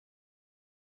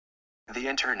The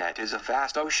internet is a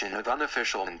vast ocean of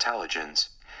unofficial intelligence.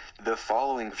 The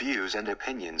following views and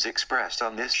opinions expressed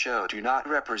on this show do not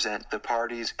represent the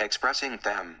parties expressing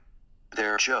them.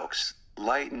 They're jokes.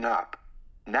 Lighten up.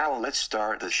 Now let's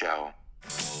start the show.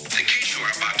 The case you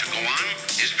are about to go on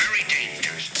is very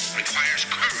dangerous. Requires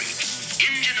courage,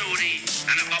 ingenuity,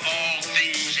 and above all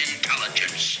things,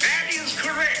 intelligence. That is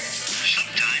correct.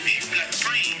 Sometimes you've got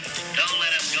brains. Don't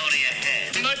let them go to your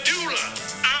head. Medulla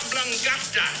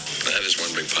oblongata. That is one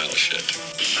big pile of shit.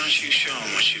 Why don't you show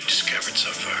them what you've discovered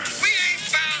so far? We ain't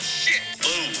found shit.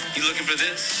 Boom. You looking for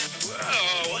this?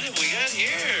 Whoa, what have we got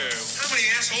here? How many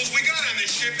assholes we got on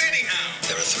this ship anyhow?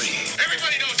 There are 3.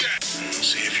 Everybody knows that.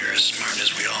 See if you're as smart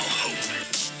as we all hope.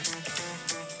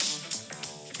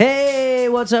 Hey,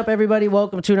 what's up, everybody?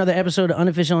 Welcome to another episode of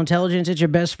Unofficial Intelligence. It's your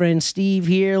best friend Steve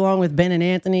here, along with Ben and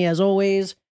Anthony, as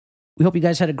always. We hope you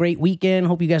guys had a great weekend.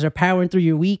 Hope you guys are powering through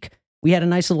your week. We had a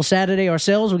nice little Saturday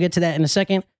ourselves. We'll get to that in a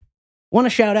second. Want to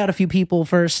shout out a few people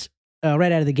first,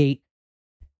 right out of the gate.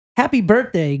 Happy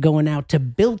birthday going out to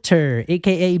Bilter,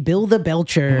 a.k.a. Bill the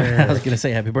Belcher. I was going to say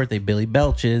happy birthday, Billy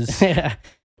Belches. Yeah.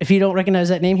 If you don't recognize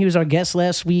that name, he was our guest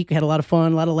last week. We had a lot of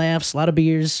fun, a lot of laughs, a lot of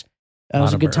beers. It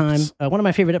was a good time. One of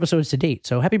my favorite episodes to date.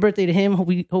 So happy birthday to him.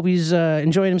 Hope he's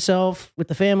enjoying himself with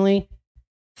the family.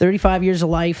 35 years of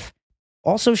life.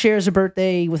 Also shares a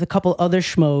birthday with a couple other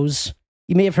schmoes.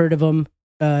 You may have heard of them.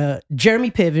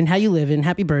 Jeremy Piven, how you living?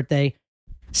 Happy birthday.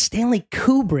 Stanley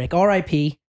Kubrick, R.I.P.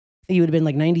 I think he would have been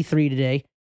like 93 today.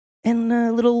 And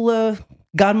little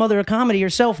godmother of comedy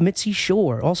herself, Mitzi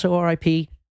Shore, also R.I.P.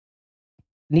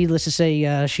 Needless to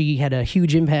say, she had a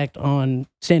huge impact on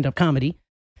stand-up comedy.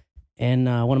 And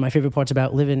one of my favorite parts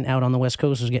about living out on the West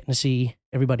Coast was getting to see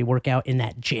everybody work out in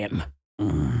that gym.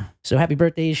 So happy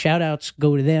birthdays, shout-outs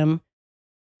go to them.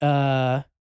 We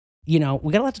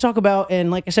got a lot to talk about.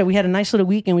 And like I said, we had a nice little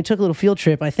weekend. We took a little field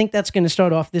trip. I think that's going to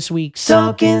start off this week's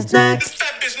Talking Snacks. This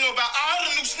fat bitch know about all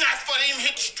the new snacks for them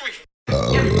hit the street.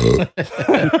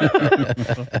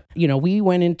 We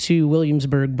went into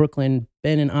Williamsburg, Brooklyn.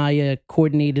 Ben and Aya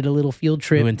coordinated a little field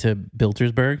trip. We went to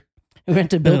Biltersburg. We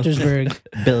went to Biltersburg.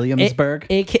 Billiamsburg?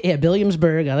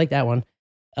 Billiamsburg. I like that one.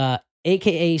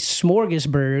 A.K.A.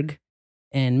 Smorgasburg.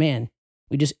 And man,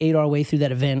 we just ate our way through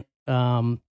that event.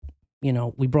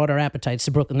 We brought our appetites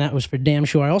to Brooklyn. That was for damn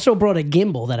sure. I also brought a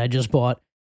gimbal that I just bought.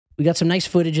 We got some nice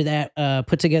footage of that.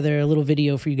 Put together a little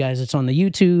video for you guys. It's on the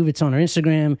YouTube. It's on our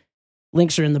Instagram.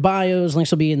 Links are in the bios.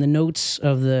 Links will be in the notes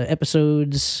of the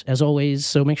episodes, as always.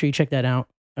 So make sure you check that out.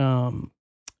 It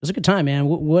was a good time, man.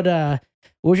 What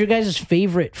was your guys'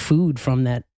 favorite food from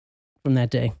that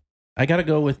day? I got to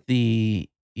go with the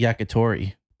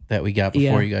yakitori that we got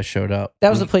before you guys showed up. That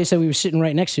was the place that we were sitting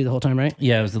right next to the whole time, right?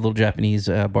 Yeah, it was the little Japanese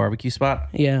barbecue spot.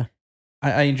 Yeah.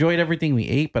 I enjoyed everything we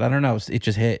ate, but I don't know. It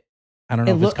just hit. I don't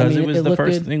know if it's because it was the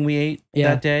first good. thing we ate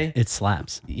that day. It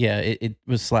slaps. Yeah, it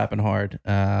was slapping hard.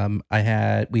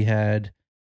 We had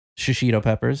shishito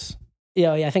peppers.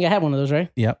 Yeah, I think I had one of those, right?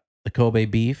 Yep. The Kobe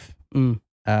beef.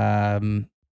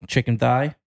 Chicken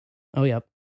thigh. Oh, yep.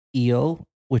 Eel,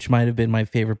 which might have been my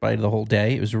favorite bite of the whole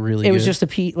day. It was really good. It was just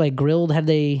grilled. Had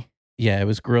they... Yeah, it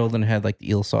was grilled and had like the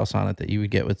eel sauce on it that you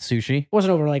would get with sushi. It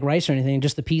wasn't over like rice or anything,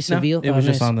 just the piece of eel? It was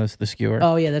just on the skewer.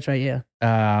 Oh, yeah, that's right, yeah.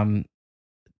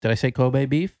 Did I say Kobe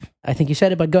beef? I think you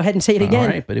said it, but go ahead and say it again. All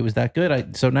right, but it was that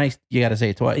good. So nice, you got to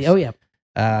say it twice. Oh,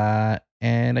 yeah.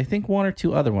 And I think one or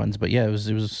two other ones, but yeah, it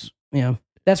was. Yeah,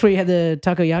 that's where you had the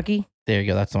takoyaki? There you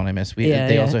go. That's the one I missed.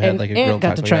 They also had like a grilled takoyaki.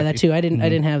 Got to try that too. I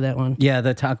didn't have that one. Yeah,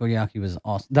 the takoyaki was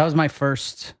awesome. That was my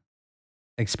first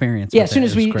experience. Yeah, as soon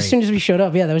as we showed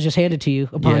up, yeah, that was just handed to you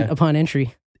upon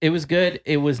entry. It was good.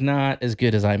 It was not as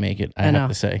good as I make it, I have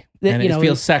to say. And it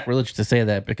feels sacrilegious to say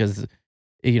that because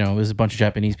it was a bunch of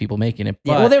Japanese people making it.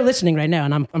 But, well, they're listening right now,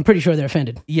 and I'm pretty sure they're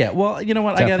offended. Yeah, well, you know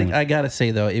what? Definitely. I gotta say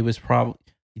though, it was probably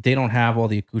they don't have all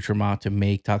the accoutrement to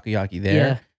make takoyaki there.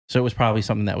 Yeah. So it was probably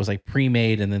something that was like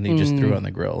pre-made and then they just threw it on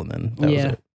the grill and then that was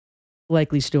it.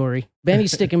 Likely story.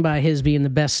 Benny's sticking by his being the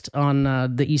best on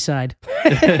the east side.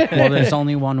 Well, there's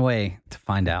only one way to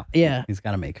find out. Yeah. He's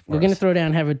got to make it for We're us. going to throw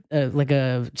down,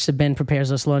 have so Ben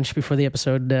prepares us lunch before the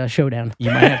episode showdown.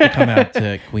 You might have to come out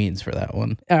to Queens for that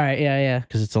one. All right, yeah.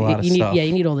 Because it's a lot of stuff.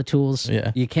 You need all the tools.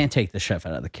 Yeah. You can't take the chef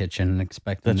out of the kitchen and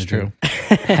expect him That's to true.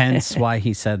 do. Hence why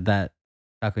he said that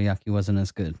takoyaki wasn't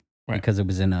as good. Right. Because it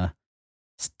was in a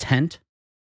tent.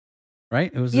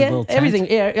 Right? It was a Yeah, little tent. everything.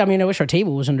 Yeah, I mean, I wish our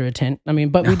table was under a tent. I mean,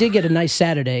 but we did get a nice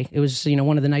Saturday. It was,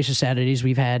 one of the nicest Saturdays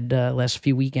we've had last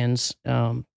few weekends.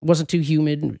 Wasn't too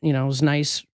humid. It was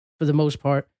nice for the most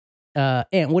part.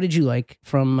 Ant, what did you like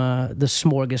from the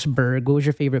Smorgasburg? What was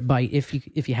your favorite bite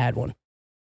if you had one?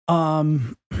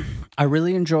 I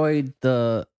really enjoyed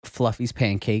the Fluffy's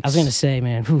pancakes. I was gonna say,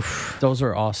 man, oof, those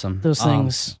are awesome. those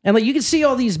things, and like you can see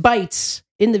all these bites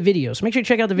in the video. So make sure you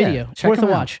check out the video. It's worth a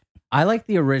watch. I like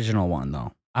the original one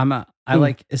though. I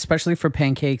like, especially for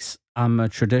pancakes, I'm a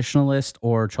traditionalist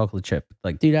or chocolate chip.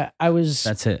 Like, dude,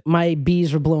 that's it. My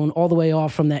bees were blown all the way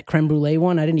off from that creme brulee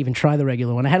one. I didn't even try the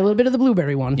regular one. I had a little bit of the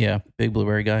blueberry one. Yeah, big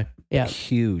blueberry guy. Yeah,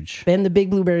 huge. Ben, the big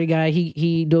blueberry guy,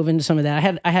 he dove into some of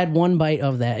that. I had one bite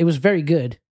of that. It was very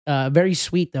good. Very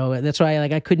sweet though. That's why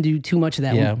I couldn't do too much of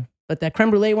that one. But that creme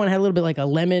brulee one had a little bit like a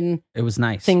lemon. It was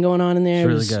nice thing going on in there.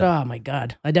 It was really good. Oh my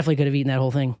god, I definitely could have eaten that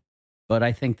whole thing. But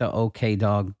I think the OK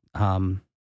Dog,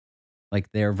 like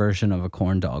their version of a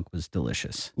corn dog, was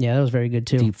delicious. Yeah, that was very good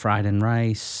too. Deep fried in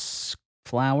rice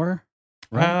flour.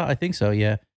 Right? I think so.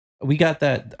 Yeah, we got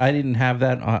that. I didn't have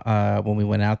that when we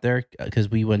went out there because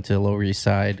we went to Lower East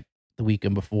Side the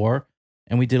weekend before,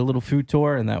 and we did a little food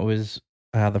tour, and that was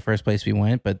the first place we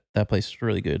went. But that place was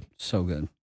really good. So good.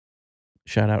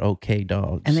 Shout out OK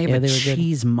Dogs. And they have a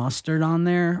cheese mustard on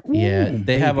there. Ooh, yeah,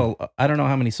 they have I don't know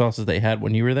how many sauces they had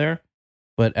when you were there,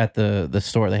 but at the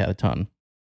store they had a ton.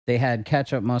 They had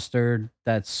ketchup, mustard,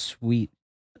 that sweet,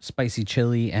 spicy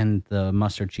chili, and the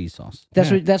mustard cheese sauce.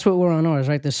 That's what we're on ours,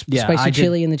 right? The spicy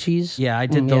chili and the cheese. Yeah, I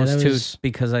did those two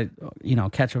because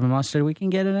ketchup and mustard, we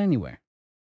can get it anywhere.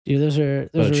 Dude, those are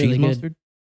cheese really mustard? good.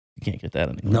 You can't get that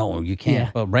anymore. No, you can't.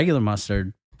 Yeah. But regular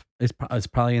mustard is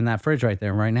probably in that fridge right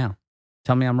there right now.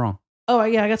 Tell me I'm wrong. Oh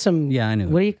yeah, I got some. Yeah, I knew.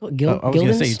 What do you call it? I was going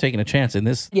to say you're taking a chance in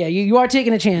this. Yeah, you are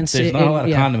taking a chance. There's not a lot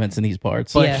of condiments in these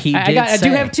parts. But I do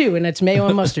have two, and that's mayo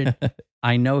and mustard.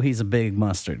 I know he's a big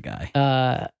mustard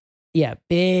guy. Yeah,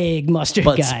 big mustard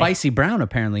guy. But spicy brown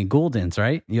apparently Gouldens,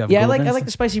 right? You have Gouldens? I like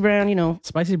the spicy brown.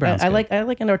 Spicy brown. I like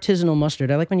an artisanal mustard.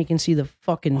 I like when you can see the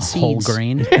fucking seeds. Whole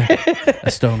grain,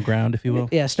 a stone ground, if you will.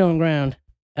 Yeah, stone ground.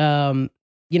 I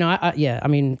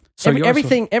mean, so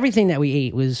everything that we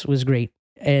ate was great.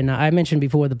 And I mentioned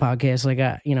before the podcast, like,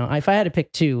 if I had to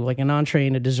pick two, like an entree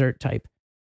and a dessert type,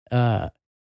 it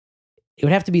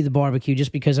would have to be the barbecue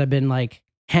just because I've been like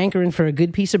hankering for a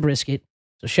good piece of brisket.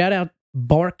 So shout out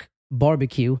Bark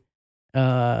Barbecue. They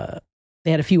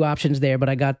had a few options there, but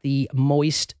I got the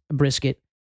moist brisket.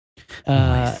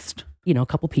 A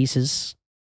couple pieces,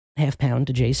 half pound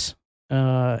to Jace.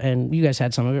 And you guys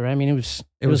had some of it, right? I mean, it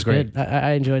was great. Good.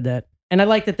 I enjoyed that. And I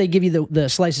like that they give you the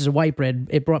slices of white bread.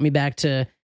 It brought me back to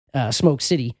Smoke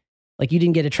City. Like, you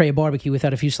didn't get a tray of barbecue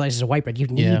without a few slices of white bread. You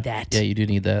need that. Yeah, you do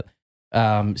need that.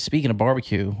 Speaking of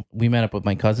barbecue, we met up with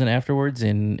my cousin afterwards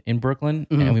in Brooklyn,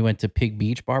 and we went to Pig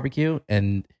Beach Barbecue.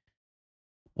 And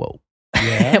whoa,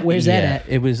 yeah, where's that at?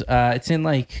 It was it's in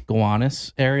like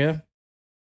Gowanus area.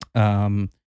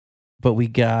 But we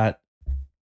got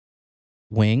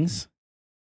wings,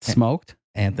 smoked.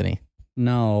 Anthony.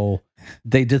 No,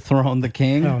 they dethroned the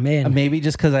king. Oh man, maybe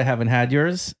just because I haven't had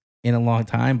yours in a long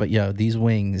time. But these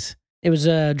wings. It was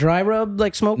a dry rub,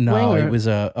 like smoked wing? No, it was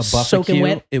a barbecue.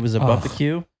 Wet? It was a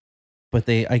barbecue, but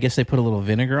I guess they put a little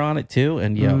vinegar on it too.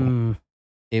 And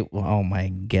oh my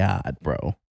god,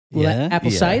 bro! Apple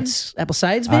sides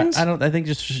Vince? I think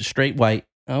just straight white.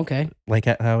 Okay, like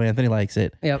how Anthony likes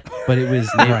it. Yep. But it was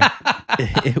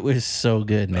it was so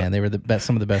good, man. They were the best,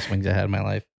 some of the best wings I had in my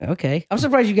life. Okay, I'm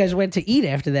surprised you guys went to eat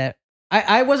after that.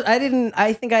 I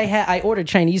ordered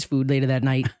Chinese food later that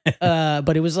night,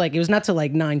 but it was not till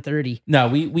like 9:30. No,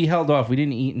 we held off. We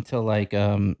didn't eat until like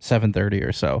 7:30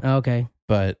 or so. Okay,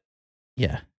 but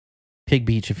yeah, Pig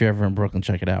Beach. If you're ever in Brooklyn,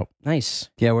 check it out. Nice.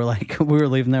 Yeah, we were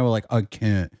leaving there. We're like, I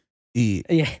can't eat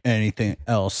anything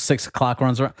else. 6 o'clock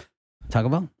runs around. Taco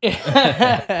Bell.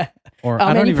 Or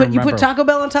I don't even remember. You put Taco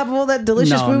Bell on top of all that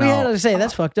delicious food we had. I say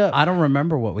that's fucked up. I don't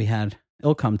remember what we had.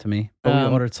 It'll come to me. But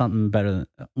we ordered something better.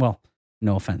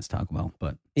 No offense, Taco Bell,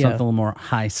 but something a little more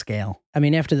high scale. I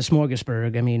mean, after the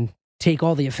smorgasbord, take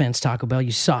all the offense, Taco Bell.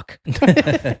 You suck.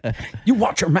 You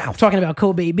watch your mouth. Talking about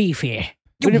Kobe beef here.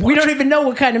 We don't even know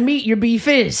what kind of meat your beef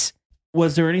is.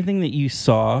 Was there anything that you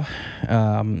saw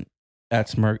at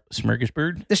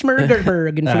Smorgasbord? The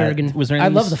Smorgasbord and Flurgan. Was there I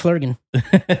love the Flurgan.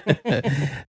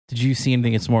 Did you see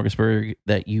anything at Smorgasbord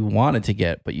that you wanted to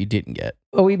get but you didn't get?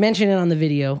 Well, we mentioned it on the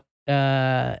video.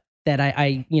 That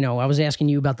I was asking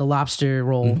you about the lobster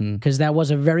roll because that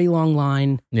was a very long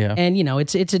line. Yeah. And,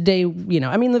 it's a day, a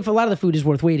lot of the food is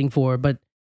worth waiting for, but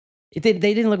they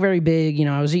didn't look very big.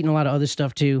 I was eating a lot of other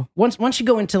stuff too. Once you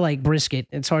go into like brisket,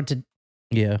 it's hard to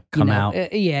come out.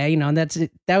 And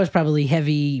that was probably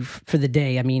heavy for the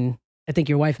day. I mean, I think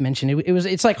your wife mentioned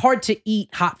it's like hard to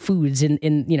eat hot foods in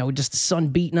just the sun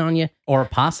beating on you. Or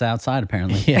pasta outside,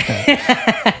 apparently.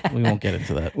 Yeah. We won't get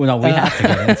into that. Well, no, we have to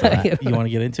get into that. You want to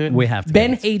get into it? We have to.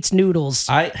 Ben hates noodles.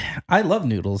 I love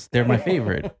noodles. They're my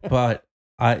favorite. But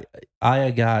I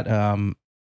got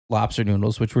lobster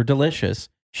noodles, which were delicious.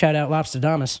 Shout out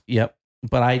Lobsterdamus. Yep.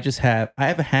 But I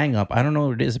have a hang up. I don't know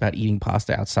what it is about eating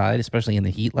pasta outside, especially in the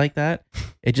heat like that.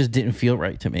 It just didn't feel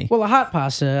right to me. Well, a hot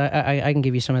pasta, I can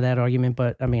give you some of that argument,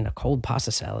 but I mean, a cold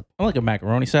pasta salad. I like a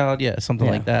macaroni salad. Yeah, something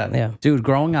like that. Yeah. Dude,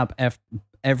 growing up,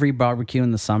 every barbecue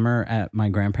in the summer at my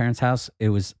grandparents' house,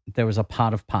 there was a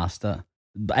pot of pasta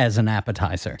as an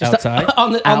appetizer. Outside?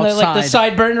 on the like the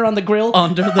side burner on the grill?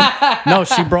 Under the No,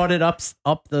 she brought it up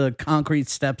the concrete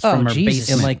steps from her Jesus.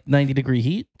 In basement. like 90-degree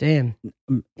heat? Damn.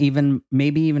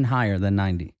 Maybe even higher than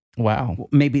 90. Wow.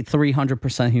 Maybe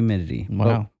 300% humidity. Wow.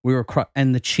 But we were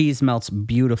and the cheese melts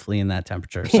beautifully in that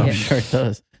temperature. So I'm sure it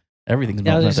does. Everything's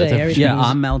I was melting gonna at say, that temperature. everything- yeah,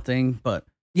 I'm melting, but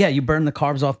yeah, you burn the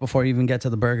carbs off before you even get to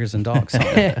the burgers and dogs.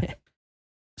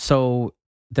 So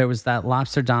there was that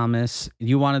Lobsterdamus.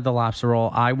 You wanted the lobster roll.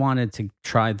 I wanted to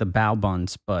try the bao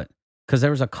buns, but because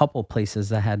there was a couple places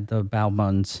that had the bao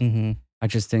buns, Mm-hmm. I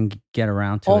just didn't get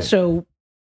around to it. Also,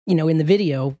 in the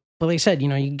video, but like I said,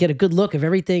 you get a good look of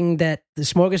everything that the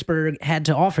Smorgasburg had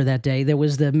to offer that day. There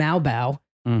was the Mao Bao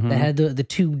Mhm. that had the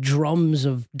 2 drums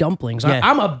of dumplings. Yeah.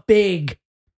 I'm a big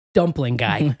dumpling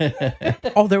guy.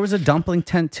 Oh, there was a dumpling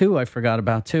tent too. I forgot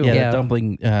about too. Yeah, Yeah. the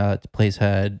dumpling place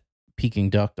had Peking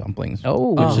duck dumplings,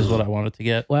 Oh. which is what I wanted to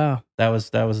get. Wow. That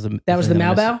was the That was thing the I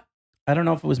Mao missed. Bao? I don't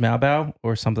know if it was Mao Bao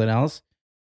or something else,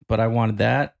 but I wanted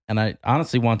that, and I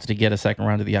honestly wanted to get a second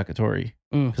round of the yakitori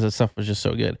because the stuff was just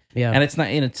so good. Yeah. And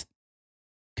it's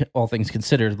all things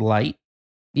considered light. 'Cause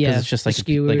Yeah. it's just the like a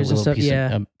skewers little and stuff. piece,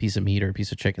 Yeah. of, a piece of meat or a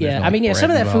piece of chicken. There's Yeah. no, I mean, like, some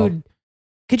of bread that involved. food.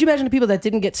 Could you imagine the people that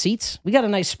didn't get seats? We got a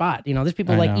nice spot. There's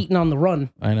people I like know. eating on the run.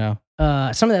 I know.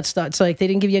 Some of that stuff, it's like they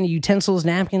didn't give you any utensils,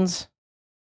 napkins.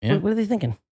 Yeah. What are they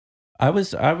thinking? I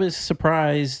was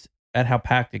surprised at how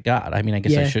packed it got. I mean, I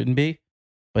guess I Yeah. shouldn't be,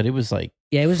 but it was like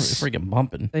Yeah, it was. freaking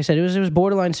bumping. Like I said, it was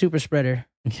borderline super spreader.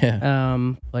 Yeah.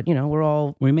 But we're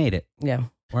all We made it. yeah.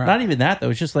 Not even that though.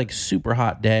 It's just like super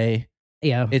hot day.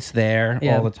 Yeah. It's there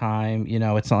Yeah. all the time.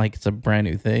 It's not like it's a brand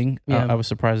new thing. Yeah. I was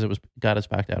surprised it got as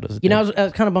packed out as it I did.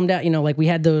 was kind of bummed out. Like we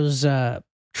had those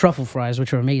truffle fries,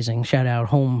 which are amazing. Shout out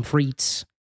Home Frites.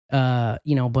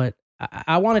 But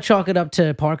I want to chalk it up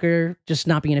to Parker just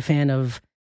not being a fan of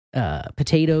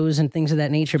potatoes and things of that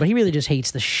nature. But he really just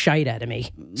hates the shite out of me.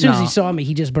 As soon as he No. saw me,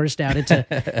 he just burst out into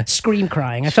scream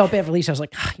crying. I felt bad for Lisa. I was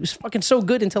like, he was fucking so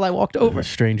good until I walked over.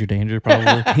 Stranger danger,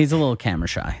 probably. He's a little camera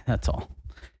shy. That's all.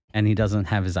 And he doesn't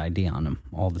have his ID on him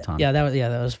all the time. Yeah, that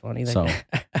was funny. So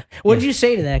What did you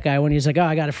say to that guy when he was like, "Oh,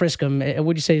 I got to frisk him"?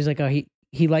 What did you say? He's like, "Oh,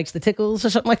 he likes the tickles" or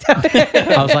something like that.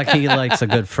 I was like, he likes a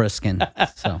good frisking.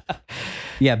 So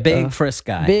yeah, big frisk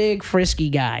guy. Big frisky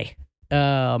guy.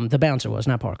 The bouncer was,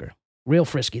 not Parker. Real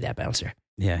frisky, that bouncer.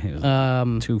 Yeah, he was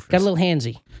too frisky. Got a little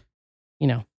handsy,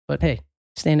 But hey,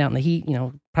 stand out in the heat.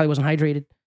 Probably wasn't hydrated.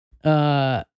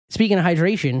 Speaking of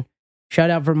hydration, shout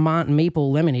out Vermont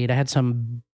Maple Lemonade. I had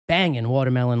some banging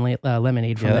watermelon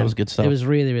lemonade from Yeah, that them. was good stuff. It was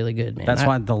really, really good, man. That's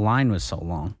why the line was so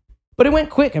long. But it went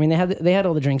quick. I mean, they had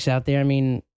all the drinks out there. I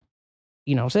mean,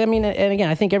 so I mean, and again,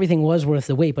 I think everything was worth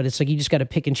the wait. But it's like you just got to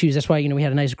pick and choose. That's why we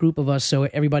had a nice group of us, so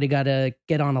everybody got to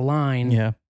get on a line.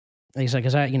 Yeah. Like,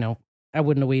 because I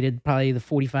wouldn't have waited probably the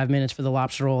 45 minutes for the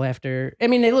lobster roll after. I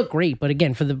mean, they look great, but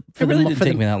again, for It really didn't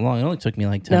take me that long. It only took me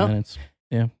like 10 No? minutes.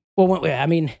 Yeah. Well, I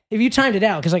mean, if you timed it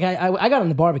out, because like I got on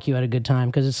the barbecue at a good time,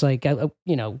 because it's like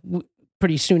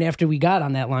pretty soon after we got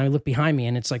on that line, we looked behind me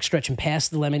and it's like stretching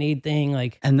past the lemonade thing,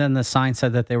 like. And then the sign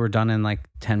said that they were done in like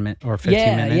 10 minutes or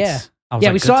 15 minutes. Yeah. I was Yeah,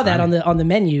 like, we good saw that timing. on the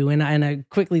menu, and I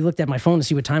quickly looked at my phone to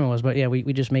see what time it was. But yeah, we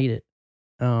just made it.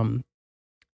 I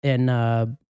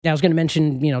was going to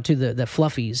mention, to the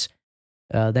fluffies,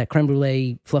 that creme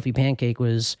brulee fluffy pancake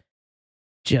was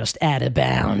just out of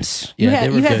bounds. Yeah, they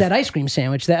were you had good. that ice cream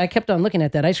sandwich. That I kept on looking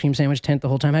at that ice cream sandwich tent the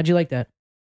whole time. How'd you like that?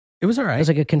 It was all It right. was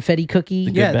like a confetti cookie.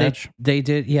 The good yeah, batch? they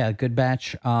did. Yeah, good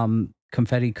batch.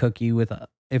 Confetti cookie with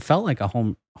it felt like a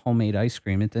homemade ice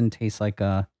cream. It didn't taste like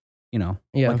a, Yeah.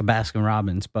 like a Baskin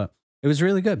Robbins, but it was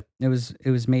really good. It was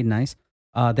made nice.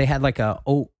 They had like a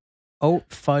oat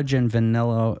fudge and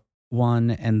vanilla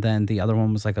one, and then the other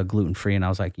one was like a gluten free. And I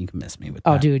was like, you can miss me with that.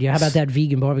 Oh, dude, yeah. How about that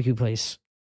vegan barbecue place?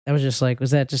 That was just like,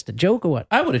 was that just a joke or what?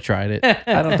 I would have tried it.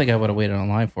 I don't think I would have waited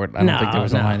online for it. I don't think there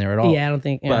was a line there at all. Yeah, I don't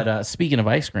think. Yeah. But speaking of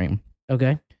ice cream,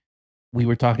 Okay. we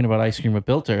were talking about ice cream with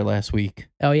Built-Air last week.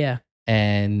 Oh, yeah.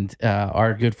 And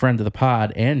our good friend of the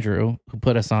pod, Andrew, who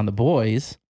put us on the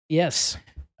boys, Yes.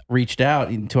 reached out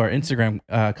into our Instagram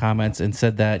comments and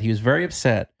said that he was very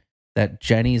upset that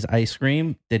Jenny's ice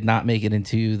cream did not make it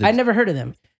into the. I'd never heard of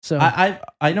them. So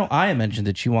I know Aya mentioned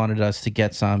that she wanted us to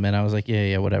get some, and I was like,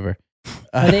 yeah, whatever.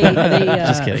 are they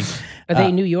just kidding. Are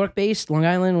they New York based, Long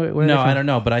Island? Where No, I don't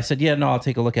know. But I said, yeah, no, I'll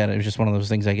take a look at it. It was just one of those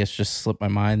things, I guess, just slipped my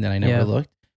mind and I never looked.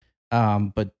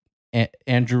 But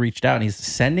Andrew reached out and he's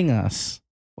sending us.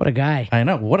 What a guy. I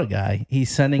know. What a guy. He's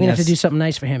sending We us have to do something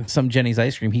nice for him. some Jenny's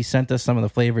ice cream. He sent us some of the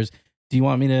flavors. Do you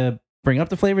want me to bring up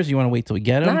the flavors? Or you want to wait till we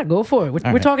get them? Nah, go for it. We're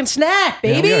right. talking snack,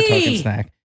 baby. Yeah, we are talking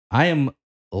snack. I am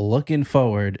looking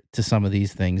forward to some of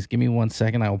these things. Give me 1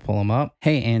 second. I will pull them up.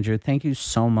 Hey, Andrew, thank you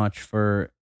so much for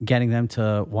getting them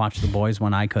to watch The Boys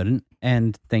when I couldn't.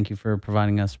 And thank you for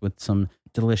providing us with some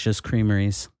delicious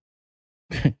creameries.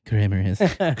 Creameries.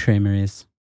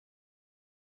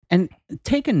 And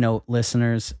take a note,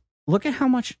 listeners. Look at how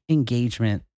much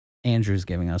engagement Andrew's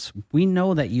giving us. We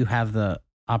know that you have the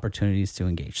opportunities to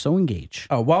engage. So engage.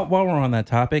 Oh, while we're on that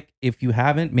topic, if you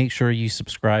haven't, make sure you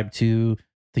subscribe to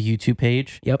the YouTube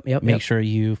page. Yep. Make sure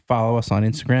you follow us on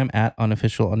Instagram at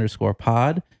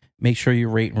unofficial_pod. Make sure you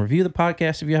rate and review the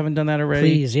podcast if you haven't done that already.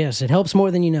 Please, yes. It helps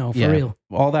more than you know, for real.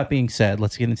 All that being said,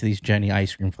 let's get into these Jenny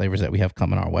ice cream flavors that we have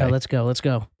coming our way. Let's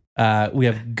go. We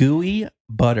have gooey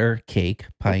butter cake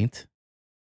pint.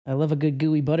 I love a good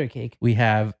gooey butter cake. We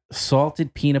have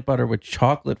salted peanut butter with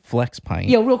chocolate flex pint.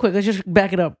 Yo, real quick, let's just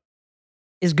back it up.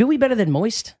 Is gooey better than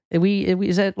moist?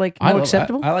 Is that like more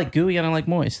acceptable? I like gooey and I like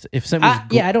moist. If something was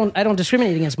I don't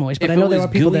discriminate against moist, but if I know it there was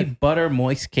are people gooey that butter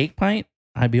moist cake pint,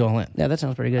 I'd be all in. Yeah, that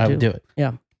sounds pretty good I too. would do it.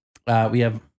 Yeah. We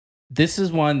have this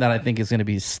is one that I think is going to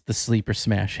be the sleeper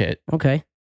smash hit. Okay.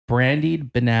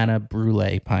 Brandied banana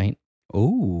brulee pint.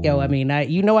 Ooh. Yo, I mean, I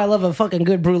love a fucking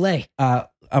good brulee.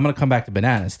 I'm going to come back to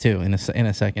bananas too in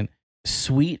a second.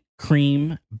 Sweet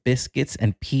cream biscuits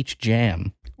and peach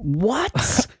jam.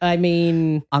 What? I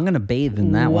mean, I'm going to bathe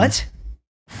in that one. What?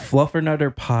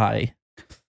 Fluffernutter pie.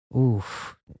 Ooh,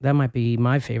 that might be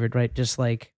my favorite, right? Just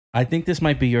like I think this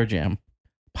might be your jam.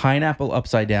 Pineapple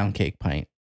upside down cake pint.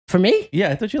 for me? Yeah,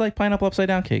 I thought you liked pineapple upside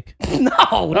down cake. No,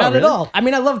 not really? at all. I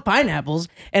mean, I love pineapples,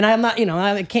 and I'm not,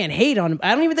 I can't hate on them.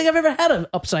 I don't even think I've ever had an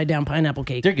upside down pineapple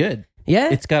cake. They're good. Yeah,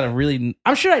 It's got a really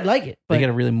I'm sure I'd like it. they But got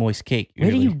a really moist cake. where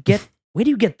do usually.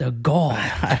 you get the gall?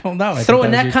 I don't know. I thought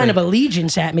Throwing was that your kind of thing.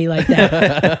 allegiance at me like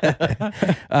that.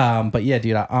 But yeah,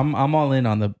 dude, I'm all in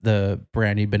on the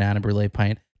brandy banana brulee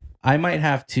pint. I might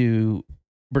have to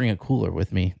bring a cooler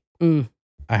with me. Mm.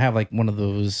 I have like one of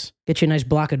those. Get you a nice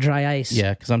block of dry ice.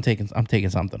 Yeah, because I'm taking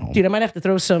something home. Dude, I might have to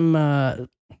throw some, when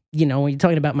you're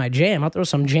talking about my jam, I'll throw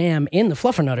some jam in the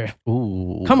Fluffernutter.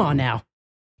 Ooh, Come on now.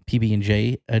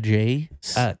 PB&J, a J.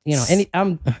 Sign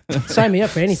me up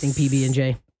for anything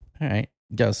PB&J. All right.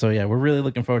 Yeah, so yeah, we're really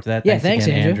looking forward to that. Yeah, thanks thanks,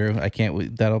 again, Andrew. I can't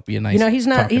wait. That'll be a nice. He's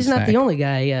not talking snack. the only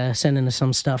guy sending us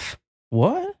some stuff.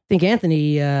 What? I think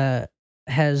Anthony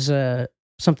has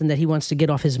something that he wants to get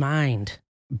off his mind.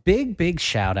 Big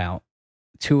shout out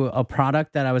to a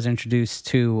product that I was introduced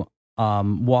to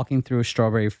walking through a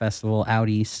strawberry festival out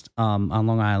east on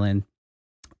Long Island.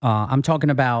 I'm talking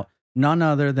about none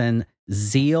other than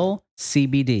Zeal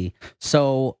CBD.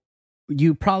 So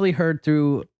you probably heard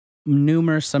through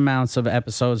numerous amounts of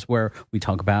episodes where we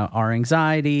talk about our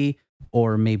anxiety,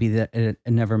 or maybe that it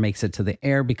never makes it to the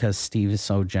air because Steve is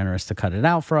so generous to cut it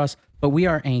out for us. But we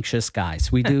are anxious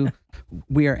guys. We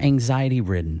are anxiety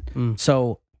ridden.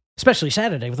 So Especially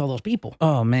Saturday with all those people.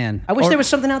 oh man, I wish there was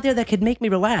something out there that could make me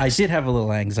relax. I did have a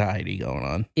little anxiety going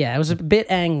on. Yeah, I was a bit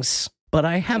angs. but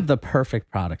I have the perfect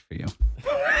product for you.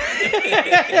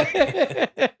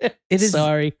 It is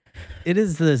Sorry. It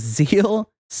is the Zeal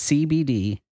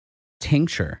CBD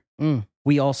tincture. Mm.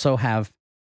 We also have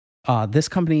this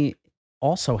company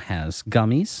also has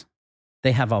gummies.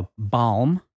 They have a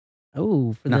balm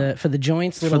Oh, for the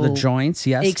joints, for the little joints.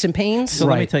 Yes, aches and pains. So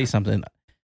let me Right. tell you something.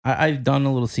 I've done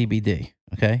a little CBD.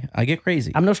 Okay, I get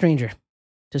crazy, I'm no stranger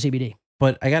to CBD.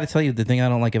 but I got to tell you, the thing I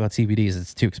don't like about CBD is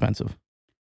it's too expensive.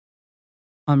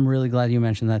 I'm really glad you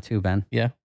mentioned that too, Ben. Yeah,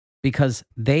 Because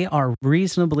they are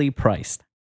reasonably priced.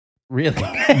 really.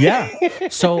 Yeah.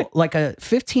 So like a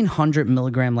 1,500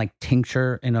 milligram like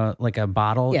tincture in a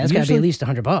bottle. Yeah, it's got to be usually- at least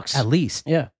 $100. at least.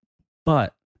 Yeah,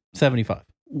 But 75.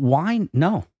 why?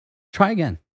 No. Try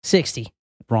again. 60.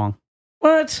 Wrong.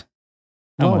 What?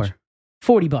 How Lower. much?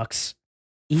 $40.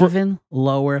 Even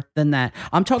lower than that.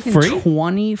 I'm talking Free?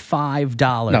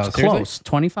 $25. No, seriously? Close.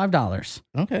 $25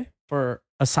 Okay. for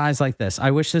a size like this.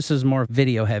 I wish this was more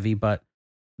video heavy, but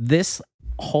this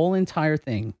whole entire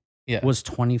thing Yeah. was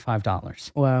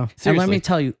 $25. Wow. And let Seriously. me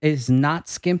tell you, it is not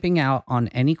skimping out on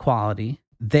any quality.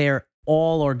 They're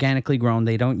all organically grown.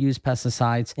 They don't use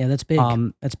pesticides. Yeah, that's big.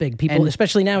 That's big. People, and-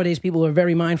 especially nowadays, people are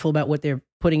very mindful about what they're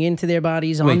putting into their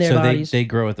bodies, on Wait, their so bodies. they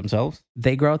grow it themselves?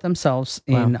 They grow it themselves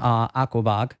in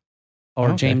Aquabog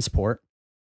or Okay. Jamesport.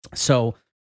 So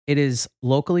it is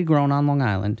locally grown on Long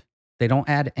Island. They don't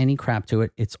add any crap to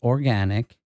it. It's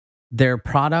organic. Their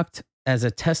product, as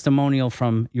a testimonial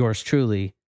from yours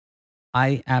truly,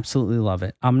 I absolutely love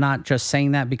it. I'm not just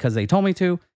saying that because they told me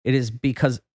to. It is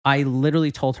because I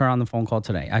literally told her on the phone call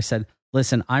today. I said,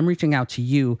 listen, I'm reaching out to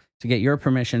you to get your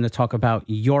permission to talk about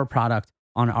your product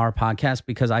on our podcast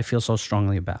because I feel so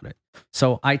strongly about it.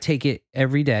 So I take it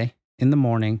every day in the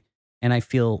morning and I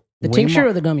feel the way tincture more-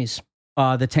 or the gummies?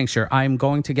 the tincture. I'm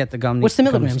going to get the gummies. What's the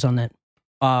milligrams on that?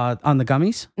 On the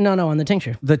gummies? No, on the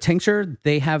tincture. The tincture,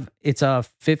 it's a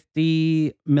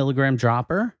 50 milligram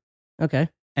dropper. Okay.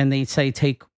 And they say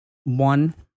take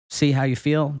 1, see how you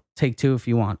feel. Take 2 if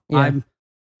you want. Yeah.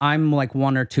 I'm like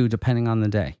 1 or 2 depending on the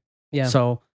day. Yeah.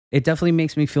 So it definitely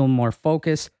makes me feel more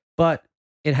focused, but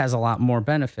it has a lot more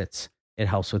benefits. It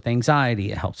helps with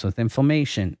anxiety. It helps with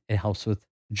inflammation. It helps with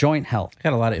joint health.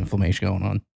 Got a lot of inflammation going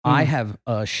on. I have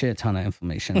a shit ton of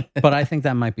inflammation, but I think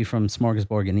that might be from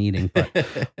smorgasbord and eating. But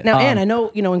Now, Ann, I know,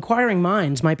 inquiring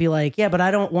minds might be like, yeah, but I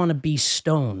don't want to be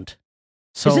stoned.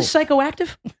 so Is this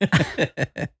psychoactive?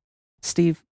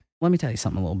 Steve, let me tell you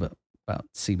something a little bit about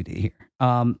CBD here.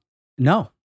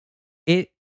 No, it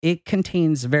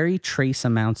contains very trace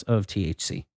amounts of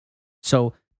THC.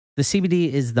 So the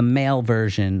CBD is the male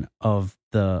version of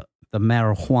the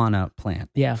marijuana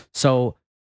plant. Yeah. So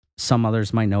some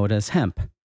others might know it as hemp,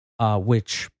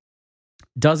 which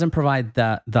doesn't provide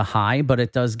the high, but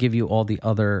it does give you all the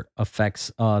other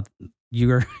effects.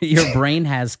 Your brain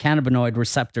has cannabinoid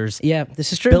receptors Yeah,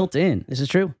 this is true. built in, This is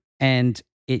true. and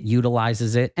it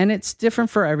utilizes it, and it's different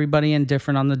for everybody and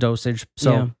different on the dosage.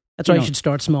 So Yeah. That's why you you know- should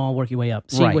start small, work your way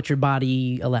up. See Right. what your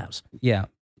body allows. yeah.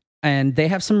 And they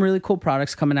have some really cool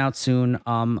products coming out soon.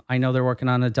 I know they're working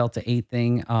on a Delta 8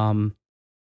 thing.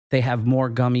 They have more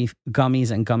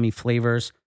gummies and gummy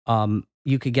flavors.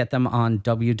 You could get them on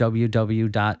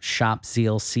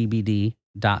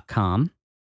www.shopzealcbd.com.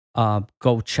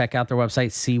 Go check out their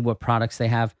website, see what products they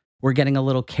have. We're getting a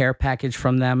little care package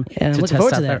from them. Yeah, I'm looking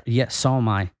forward to that. Yeah, so am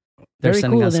I. They're Very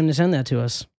sending cool of us them to send that to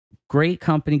us. great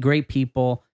company, great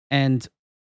people. And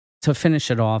to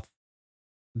finish it off,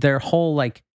 their whole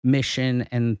like mission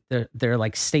and their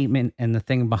like statement and the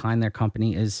thing behind their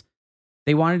company is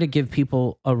they wanted to give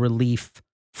people a relief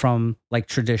from like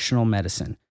traditional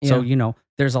medicine. So, Yeah.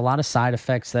 there's a lot of side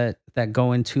effects that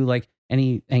go into like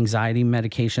any anxiety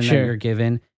medication that Sure. you're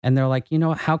given. And they're like,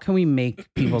 how can we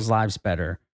make people's lives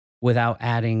better without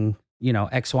adding,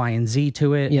 X, Y, and Z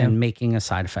to it Yeah. and making a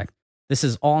side effect? This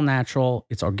is all natural.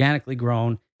 It's organically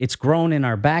grown. It's grown in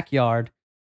our backyard.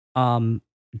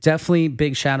 Definitely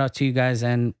big shout out to you guys.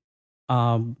 And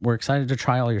we're excited to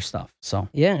try all your stuff. So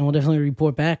Yeah, and we'll definitely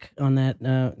report back on that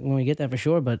when we get that for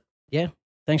sure. But yeah,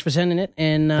 thanks for sending it.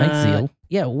 And Thanks, Zeal.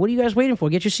 Yeah, what are you guys waiting for?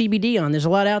 Get your CBD on. There's a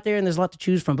lot out there and there's a lot to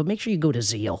choose from, but make sure you go to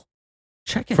Zeal.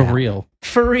 check it For out. real.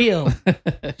 For real.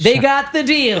 They got the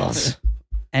deals.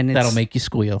 And That'll make you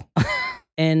squeal.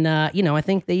 And, I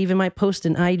think they even might post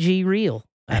an IG reel.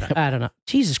 I don't know.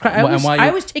 Jesus Christ. I Well, was, and while I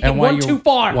you're- was taking and while one you're- too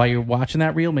far. While you're watching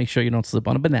that reel, make sure you don't slip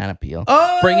on a banana peel.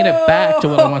 Oh! Bringing it back to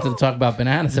what I wanted to talk about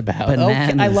bananas about. Okay, I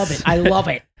Bananas. love it. I love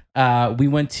it. We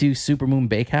went to Supermoon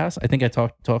Bakehouse. I think I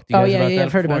talked to you guys Oh, about yeah, that.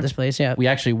 I've heard before. about this place. Yeah. We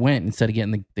actually went instead of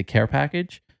getting the care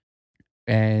package,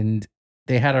 and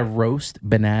they had a roast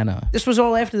banana. This was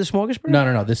all after the smorgasbord?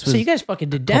 No. This was So you guys fucking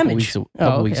did couple damage.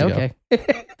 weeks ago. Okay.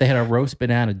 They had a roast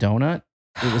banana donut.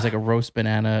 It was like a roast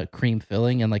banana cream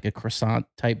filling and like a croissant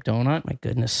type donut. My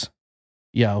goodness.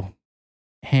 Yo,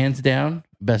 hands down,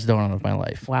 best donut of my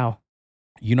life. Wow.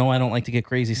 I don't like to get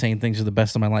crazy saying things are the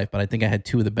best of my life, but I think I had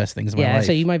 2 of the best things of my Yeah, life.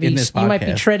 so you might be in this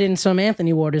podcast. treading some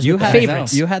Anthony waters You with the had,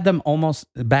 favorites. you had them almost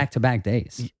back to back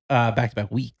days. Back to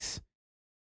back weeks.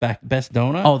 Best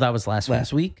donut. Oh, that was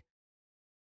last week.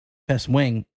 Best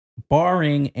wing,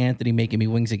 barring Anthony making me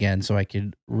wings again, so I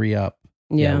could re up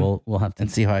Yeah. we'll have to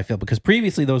and see how I feel. Because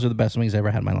previously, those are the best wings I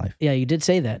ever had in my life. Yeah, you did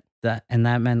say that. that, and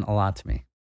that meant a lot to me.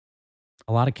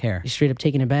 A lot of care. You straight up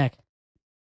taking it back.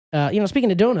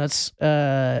 Speaking of donuts,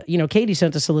 Katie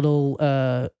sent us a little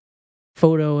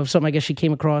photo of something I guess she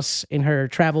came across in her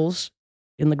travels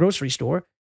in the grocery store.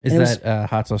 Is And it was- that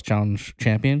Hot Sauce Challenge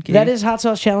champion? Katie? That is Hot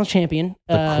Sauce Challenge champion.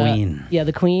 The queen. Yeah,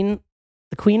 the queen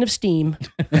of steam.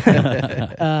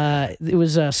 It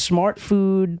was a Smart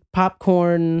Food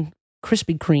popcorn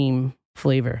Krispy Kreme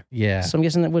flavor. Yeah. So I'm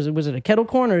guessing that was it a kettle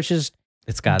corn or it's just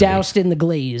It's got doused in the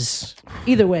glaze?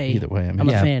 Either way, Either way, I mean, I'm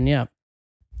Yeah. a fan. Yeah.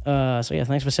 So yeah,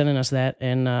 thanks for sending us that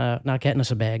and not getting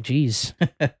us a bag. Jeez,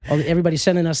 everybody's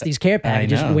sending us these care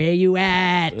packages. know. Where you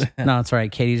at? No, it's all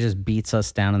right. Katie just beats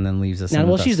us down and then leaves us. Now, in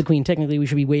well, the she's the dust. queen. Technically, we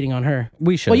should be waiting on her.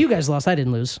 We should. Well, you guys lost. I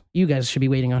didn't lose. You guys should be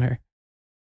waiting on her.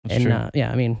 That's And true.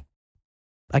 yeah, I mean,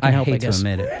 I can I help. hate I guess.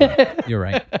 to admit it. But you're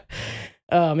right.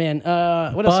 Oh man,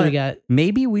 what else do we got?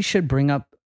 Maybe we should bring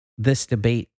up this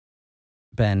debate,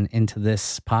 Ben, into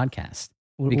this podcast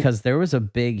because there was a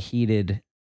big heated.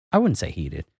 I wouldn't say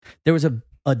heated. There was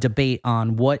a debate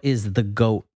on what is the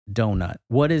GOAT donut.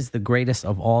 What is the greatest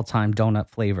of all time donut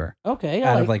flavor? Okay,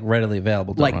 Out of like readily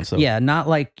available donuts. Like, so yeah, not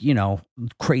like,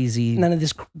 crazy. none of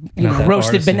this, not that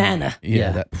roasted artisan. banana. Yeah,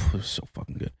 Yeah. that was so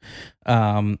fucking good.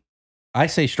 I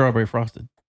say strawberry frosted.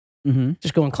 Mm-hmm.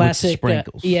 Just going classic.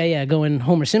 sprinkles. Yeah, going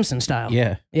Homer Simpson style.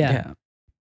 Yeah, yeah.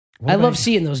 What I about love you?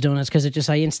 seeing those donuts because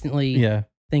I instantly yeah.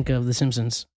 think of The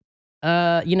Simpsons.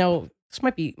 This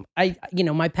might be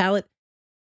my palate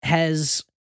has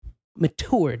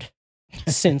matured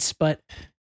since, but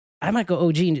I might go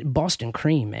OG Boston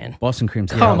cream, man, Boston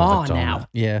cream's Come hell of a on donut. now.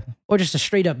 Yeah. or just a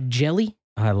straight up jelly.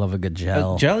 I love a good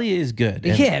gel. Jelly is good.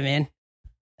 And Yeah, man.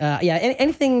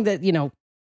 Anything that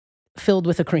filled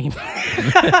with a cream.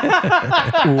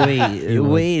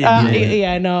 Wait.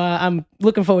 Yeah, no, I'm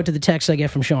looking forward to the text I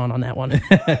get from Sean on that one.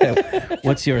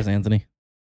 What's yours, Anthony?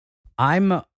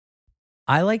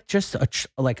 I like just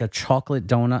like a chocolate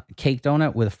donut, cake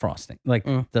donut with frosting, like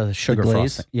the sugar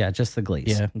glaze? frosting. Yeah, just the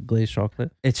glaze. Yeah, glazed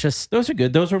chocolate. It's just, Those are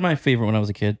good. Those were my favorite when I was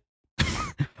a kid.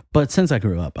 but since I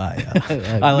grew up,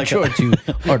 I I like to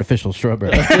artificial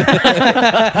strawberry.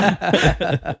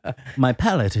 my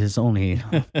palate is only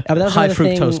But that was high another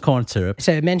thing- fructose corn syrup.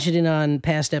 So I mentioned it on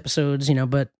past episodes,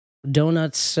 but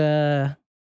donuts, they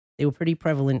were pretty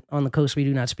prevalent on the coast we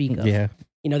do not speak of. Yeah.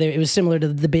 It was similar to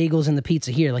the bagels and the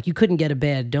pizza here. Like you couldn't get a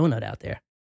bad donut out there.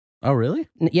 Oh, really?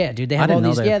 Yeah, dude. They I have all didn't know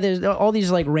these. that. Yeah, there's all these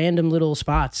like random little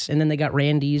spots, and then they got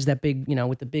Randy's, that big,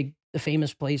 with the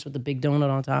famous place with the big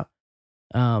donut on top.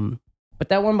 But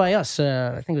that one by us,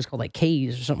 I think it was called like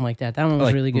K's or something like that. That one was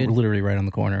Like, really good. Literally right on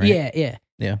the corner, right? Yeah.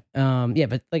 Yeah. Yeah,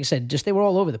 but like I said, just they were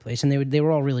all over the place, and they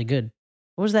were all really good.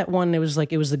 What was that one? It was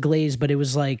the glaze, but it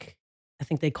was like I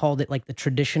think they called it like the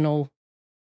traditional.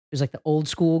 It was like the old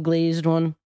school glazed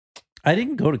one. I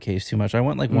didn't go to Case too much. I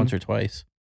went like once or twice.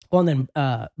 Well, and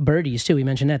then Birdie's too. We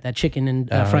mentioned that chicken and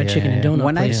fried yeah, chicken and yeah. donut.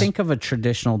 When I place. think of a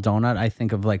traditional donut, I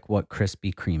think of like what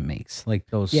Krispy Kreme makes, like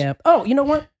those. Yeah. Oh, you know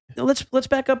what? Let's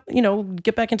back up.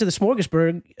 Get back into the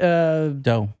smorgasbord.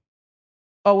 Dough.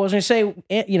 I was going to say,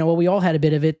 we all had a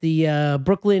bit of it. The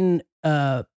Brooklyn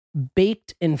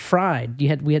baked and fried.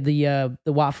 We had the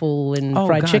waffle and Oh,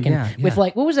 fried God, chicken yeah, with yeah.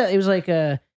 like what was that? It was like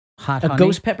a Hot honey.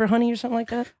 ghost pepper honey or something like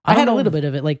that. I I had don't a know. little bit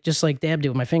of it, like just like dabbed it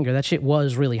with my finger. That shit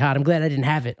was really hot. I'm glad I didn't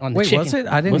have it on the Wait, chicken. was it?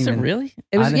 I didn't Was even. it really?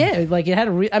 It was I didn't- like it had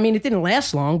I mean, it didn't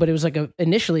last long, but it was like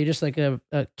initially just like a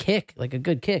kick, like a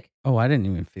good kick. Oh, I didn't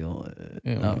even feel it.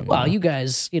 Yeah. Well, you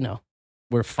guys,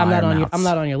 We're I'm not on your fire I'm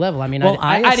not on your level. I mean, Well,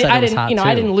 I said it was didn't hot,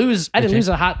 I too. didn't lose I didn't you? lose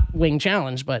a hot wing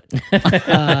challenge, but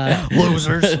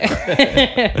losers.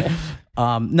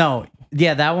 No,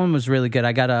 yeah, that one was really good.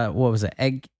 I got what was it?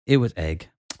 Egg. It was egg,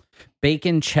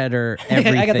 bacon, cheddar,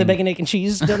 everything. I got the bacon, egg, and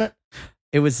cheese donut.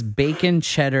 It was bacon,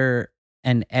 cheddar,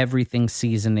 and everything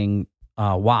seasoning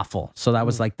waffle. So that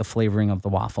was like the flavoring of the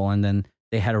waffle, and then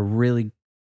they had a really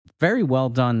very well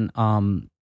done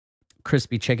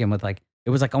crispy chicken with like it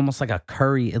was like almost like a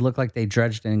curry. It looked like they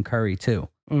dredged it in curry too.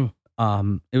 Mm.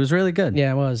 It was really good.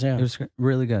 Yeah, it was. Yeah, It was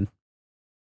really good.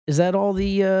 is that all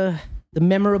the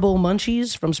memorable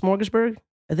munchies from Smorgasburg?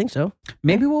 I think so.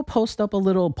 Maybe we'll post up a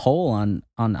little poll on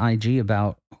IG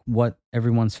about what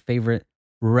everyone's favorite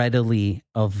readily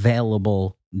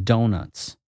available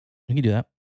donuts. You can do that.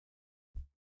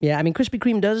 Yeah, I mean, Krispy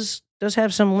Kreme does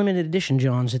have some limited edition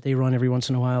Johns that they run every once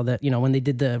in a while. That when they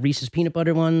did the Reese's peanut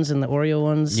butter ones and the Oreo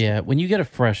ones. Yeah. When you get a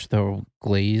fresh, though,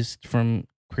 glazed from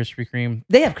Krispy Kreme.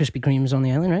 They have Krispy Kremes on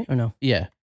the island, right? Or no? Yeah.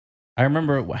 I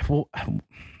remember whatever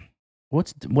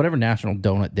National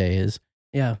Donut Day is.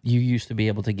 Yeah. You used to be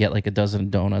able to get like a dozen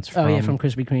donuts from, From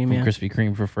Krispy Kreme. from Yeah. Krispy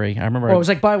Kreme for free. I remember. Well, it was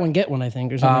like buy one get one, I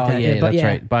think, or something oh like that. yeah, but that's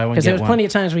right. Buy one Because get there was one. plenty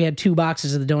of times we had 2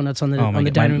 boxes of the donuts on the Oh my on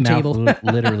the God, dining room my table. mouth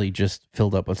literally just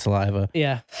filled up with saliva.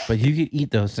 Yeah. But you could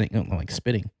eat those things like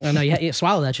spitting. I know. You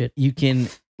swallow that shit. You can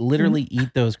literally eat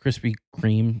those Krispy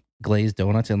Kreme glazed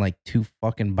donuts in like 2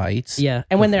 fucking bites. Yeah.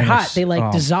 And when they're And hot, it's- they like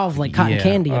oh, dissolve like cotton yeah.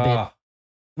 candy a bit.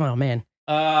 Oh man.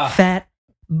 Ah. Fat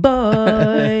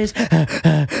boys.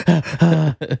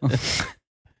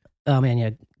 Oh man, yeah,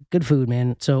 good food,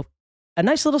 man. So a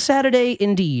nice little Saturday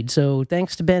indeed. So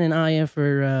thanks to Ben and Aya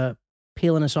for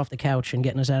peeling us off the couch and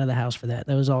getting us out of the house for that.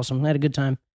 That was awesome. I had a good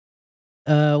time.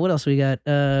 What else we got?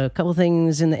 A couple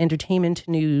things in the entertainment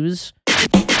news.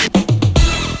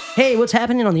 Hey, what's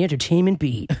happening on the entertainment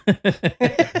beat?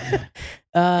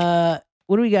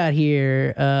 What do we got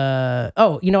here?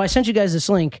 I sent you guys this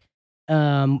link.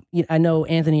 I know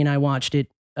Anthony and I watched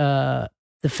it. The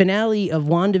finale of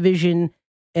WandaVision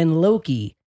and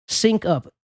Loki sync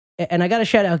up. And I got to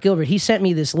shout out Gilbert. He sent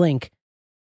me this link.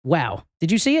 Wow.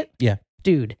 Did you see it? Yeah.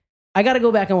 Dude, I got to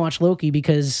go back and watch Loki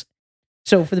because...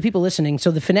 So for the people listening,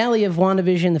 so the finale of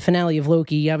WandaVision, the finale of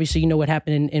Loki, obviously you know what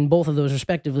happened in both of those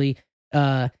respectively.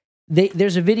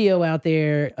 There's a video out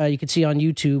there you could see on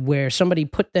YouTube where somebody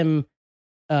put them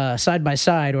side by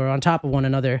side or on top of one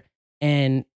another,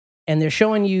 and they're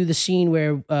showing you the scene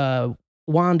where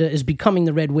Wanda is becoming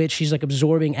the Red Witch. She's like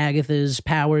absorbing Agatha's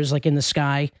powers like in the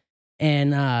sky.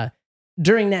 And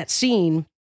during that scene,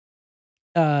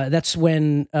 that's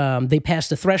when they pass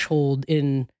the threshold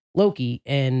in Loki,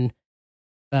 and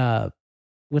what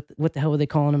the hell were they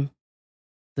calling him?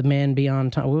 The man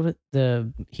beyond time. What was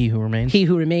it? He Who Remains. He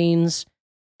Who Remains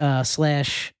 /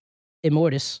 Immortus.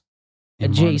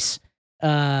 Jace.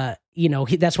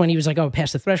 That's when he was like, "Oh,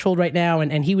 past the threshold right now,"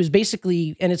 and he was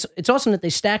basically, and it's awesome that they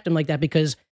stacked him like that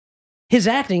because his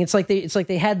acting, it's like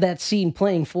they had that scene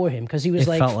playing for him because he was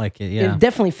It felt like it, yeah. It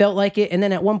definitely felt like it. And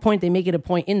then at one point they make it a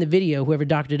point in the video, whoever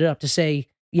doctored it up, to say,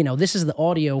 this is the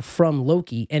audio from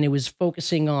Loki, and it was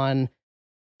focusing on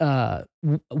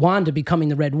Wanda becoming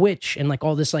the Red Witch and like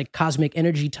all this like cosmic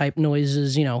energy type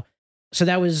noises, So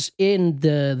that was in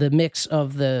the mix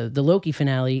of the Loki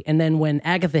finale. And then when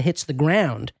Agatha hits the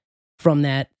ground from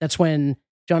that's when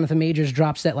Jonathan Majors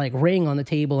drops that like ring on the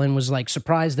table and was like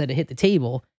surprised that it hit the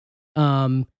table.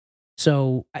 And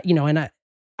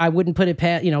I wouldn't put it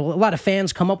past, a lot of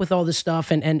fans come up with all this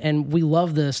stuff and we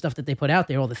love the stuff that they put out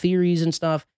there, all the theories and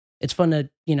stuff. It's fun to,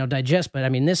 digest. But I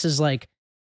mean, this is like,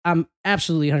 I'm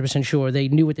absolutely 100% sure they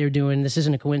knew what they were doing. This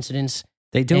isn't a coincidence.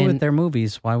 They do it with their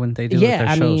movies. Why wouldn't they do it with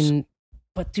their shows?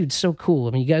 But dude, so cool. I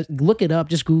mean, you guys look it up.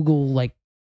 Just Google like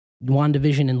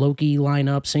WandaVision and Loki line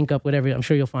up, sync up, whatever. I'm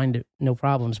sure you'll find it, no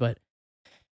problems. But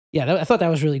yeah, I thought that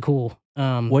was really cool.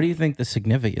 What do you think the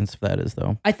significance of that is,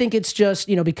 though? I think it's just,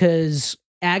 because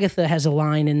Agatha has a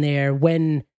line in there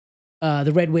when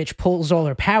the Red Witch pulls all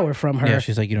her power from her. Yeah,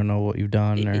 she's like, you don't know what you've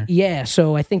done. Or... Yeah,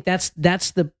 so I think that's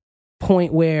the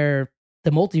point where the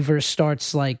multiverse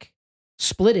starts like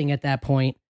splitting at that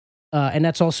point. And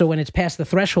that's also when it's past the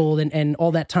threshold and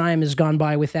all that time has gone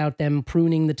by without them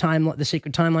pruning the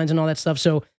sacred timelines and all that stuff.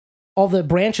 So all the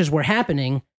branches were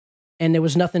happening and there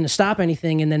was nothing to stop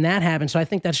anything. And then that happened. So I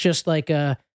think that's just like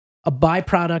a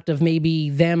byproduct of maybe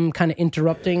them kind of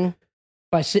interrupting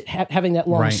by having that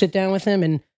long sit down with him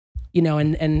and,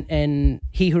 and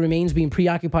He Who Remains being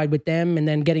preoccupied with them and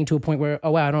then getting to a point where,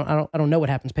 oh wow, I don't know what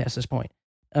happens past this point.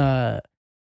 So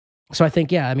I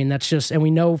think, yeah, I mean, that's just, and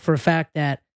we know for a fact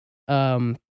that,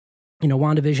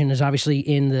 WandaVision is obviously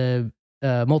in the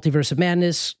Multiverse of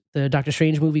Madness, the Doctor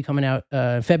Strange movie coming out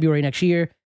February next year.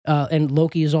 And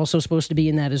Loki is also supposed to be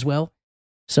in that as well.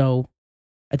 So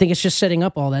I think it's just setting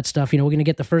up all that stuff. We're going to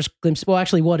get the first glimpse. Well,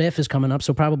 actually, What If is coming up.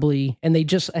 So probably, and they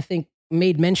just, I think,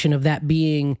 made mention of that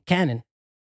being canon.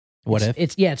 What If?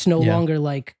 It's no longer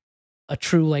like a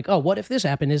true, like, oh, what if this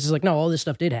happened? It's like, no, all this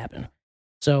stuff did happen.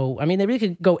 So, I mean, they really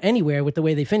could go anywhere with the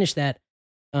way they finished that.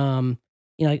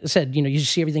 Like I said, you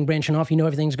just see everything branching off.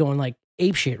 Everything's going like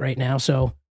ape shit right now.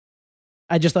 So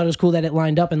I just thought it was cool that it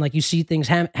lined up and like you see things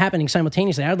happening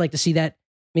simultaneously. I'd like to see that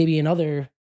maybe in other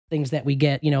things that we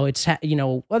get. Well,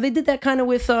 they did that kind of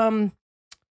with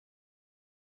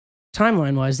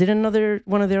timeline wise. Did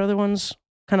one of their other ones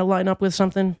kind of line up with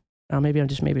something? Maybe I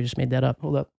just made that up.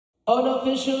 Hold up.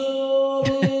 Unofficial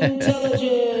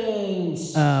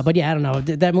intelligence. But yeah, I don't know.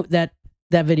 That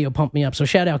video pumped me up. So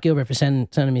shout out Gilbert for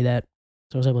sending me that.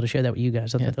 So I was able to share that with you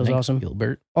guys. I thought that was awesome.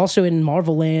 Gilbert. Also in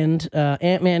Marvel Land,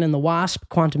 Ant-Man and the Wasp,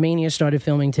 Quantumania started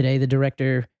filming today. The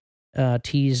director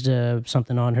teased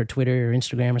something on her Twitter or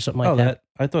Instagram or something like that.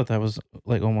 I thought that was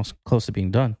like almost close to being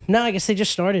done. No, I guess they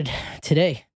just started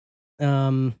today. I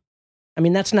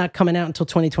mean, that's not coming out until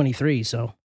 2023,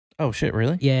 so. Oh, shit,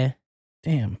 really? Yeah.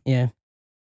 Damn. Yeah.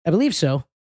 I believe so.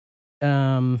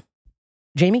 Jamie?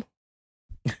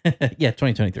 Yeah,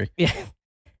 2023. Yeah.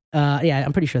 Yeah,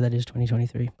 I'm pretty sure that is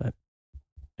 2023, but.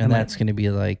 And that's going to be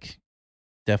like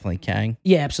definitely Kang.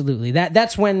 Yeah, absolutely.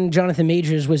 That's when Jonathan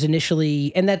Majors was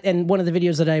initially, and one of the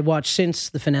videos that I watched since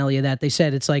the finale of that, they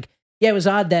said it's like, yeah, it was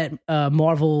odd that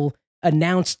Marvel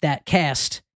announced that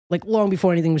cast like long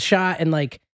before anything was shot and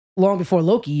like long before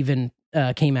Loki even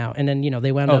came out, and then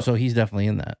they wound up. Oh, so he's definitely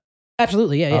in that.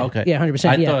 Absolutely, yeah. Oh, okay. Yeah,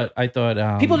 100%. I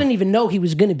thought People didn't even know he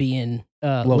was going to be in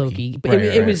Loki. But Right,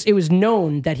 it was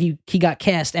known that he got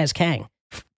cast as Kang,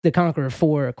 the Conqueror,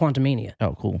 for Quantumania.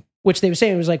 Oh, cool. Which they were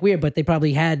saying was like weird, but they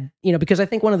probably had, because I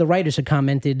think one of the writers had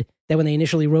commented that when they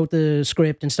initially wrote the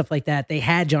script and stuff like that, they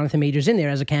had Jonathan Majors in there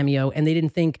as a cameo, and they didn't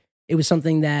think it was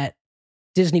something that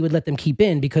Disney would let them keep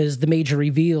in because the major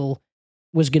reveal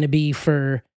was going to be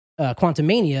for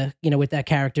Quantumania, with that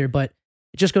character. But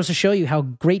it just goes to show you how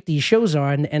great these shows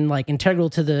are and like integral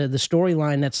to the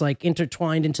storyline that's like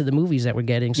intertwined into the movies that we're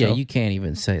getting. So Yeah, you can't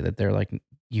even say that they're like,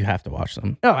 you have to watch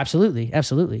them. Oh, absolutely.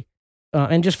 Absolutely.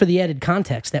 And just for the added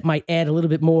context, that might add a little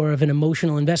bit more of an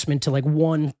emotional investment to like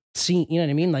one scene. You know what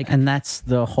I mean? Like, And that's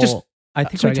the whole. Just- I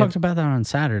think sorry, we go talked about that on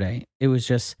Saturday. It was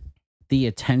just the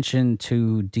attention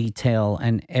to detail,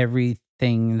 and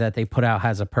everything that they put out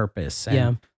has a purpose. And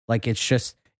Yeah. like it's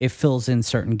just it fills in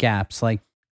certain gaps. Like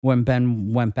when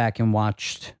Ben went back and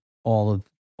watched all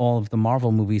of the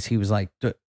Marvel movies, he was like,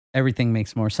 everything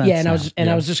makes more sense. yeah. And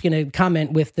now. I was just going to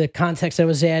comment with the context that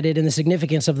was added and the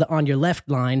significance of the "on your left"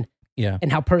 line Yeah.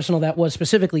 and how personal that was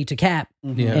specifically to Cap.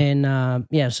 Yeah.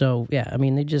 And so I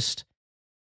mean, they just.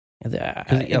 'Cause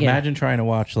again, imagine trying to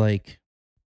watch like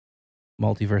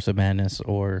Multiverse of Madness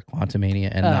or Quantumania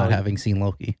and Oh. not having seen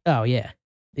Loki. Oh yeah,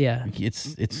 yeah,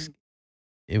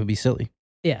 It would be silly.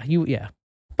 yeah.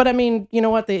 But I mean, you know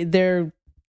what? They're.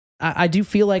 I do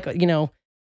feel like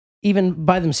even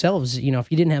by themselves, if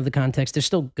you didn't have the context, they're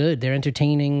still good. They're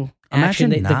entertaining.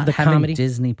 Imagine Action, not the having comedy.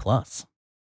 Disney Plus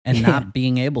and Yeah. not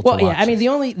being able to. Well, watch yeah. I mean,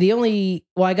 this. the only.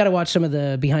 Well, I got to watch some of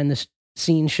the behind the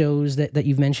scene shows that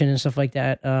you've mentioned and stuff like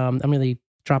that. I'm really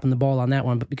dropping the ball on that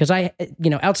one, but because I,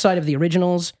 outside of the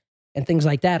originals and things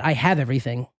like that, I have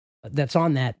everything that's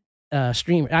on that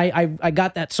stream. I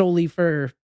got that solely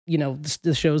for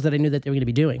the shows that I knew that they were going to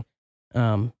be doing.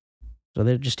 So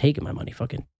they're just taking my money,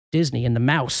 fucking Disney and the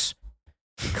mouse,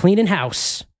 cleaning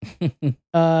house.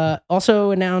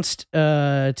 Also announced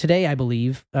today, I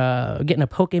believe, getting a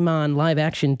Pokemon live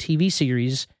action TV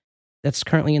series that's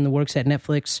currently in the works at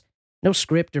Netflix. No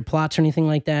script or plots or anything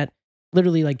like that.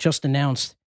 Literally, like, just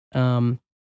announced. But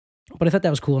I thought that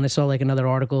was cool, and I saw like another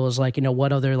article is like,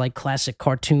 what other like classic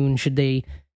cartoon should they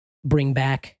bring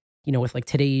back? With like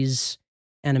today's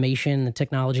animation, the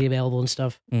technology available and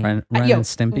stuff. Ren Yo, and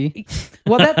Stimpy.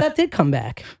 Well, that did come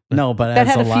back. No, but that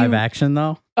as had a a live few- action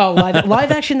though, Oh,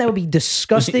 live action, that would be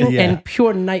disgusting Yeah. and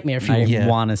pure nightmare I fuel. Yeah.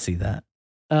 want to see that.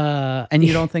 And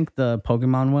you don't think the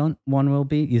Pokemon one will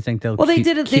be? You think they'll? Well, they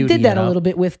did it. They did that a little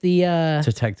bit with the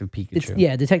Detective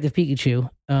Pikachu. Detective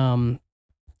Pikachu.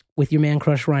 With your man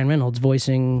crush Ryan Reynolds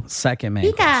voicing Second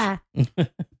man crush.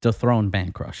 Dethroned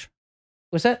man crush.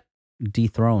 What's that?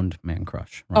 Dethroned man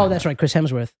crush. Oh, that's right, Chris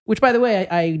Hemsworth. Which, by the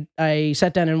way, I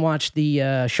sat down and watched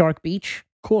the Shark Beach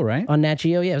cool, right? on Nat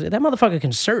Geo. Yeah, that motherfucker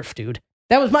can surf, dude.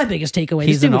 That was my biggest takeaway.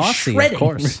 He's This dude an was Aussie, shredding. of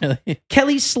course. Really?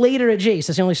 Kelly Slater at Jace.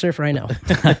 That's the only surfer I know.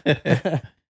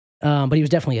 But he was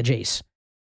definitely a Jace.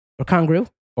 Or Congrue.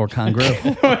 Or Congrue.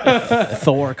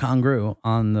 Thor Congrue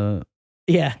on the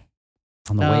Yeah.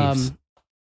 waves.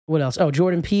 What else? Oh,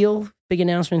 Jordan Peele, big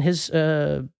announcement. His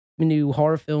new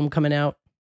horror film coming out.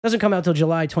 Doesn't come out till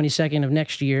July 22nd of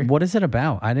next year. What is it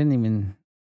about? I didn't even.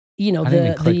 I didn't the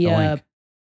even click the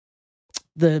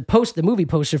link. the movie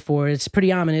poster for it, it's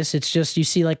pretty ominous. It's just you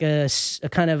see like a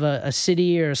kind of a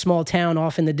city or a small town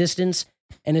off in the distance,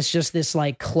 and it's just this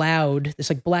like cloud, this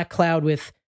like black cloud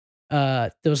with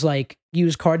those like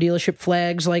used car dealership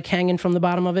flags like hanging from the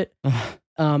bottom of it.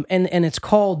 And it's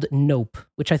called Nope,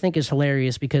 which I think is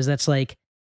hilarious because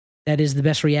that is the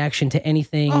best reaction to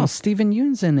anything. Oh, Stephen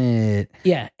Yeun's in it.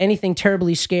 Yeah, anything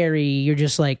terribly scary, you're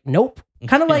just like, nope.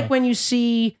 Kind of like when you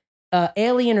see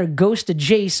Alien or Ghost of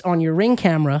Jace on your Ring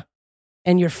camera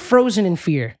and you're frozen in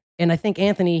fear. And I think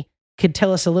Anthony could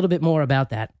tell us a little bit more about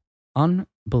that.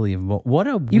 Unbelievable. What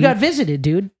a You got visited,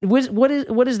 dude. What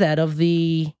is that, of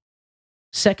the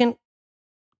second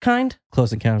kind?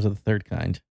 Close Encounters of the Third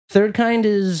Kind. Third kind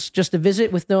is just a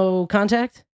visit with no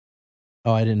contact?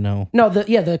 Oh, I didn't know. No,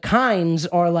 the kinds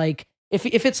are like, if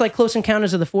it's like Close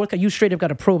Encounters of the Fourth Kind, you straight up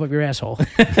got a probe up your asshole.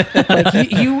 Like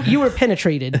you were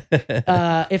penetrated.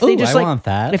 If they just I want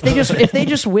that. if they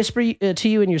just whisper to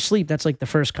you in your sleep, that's like the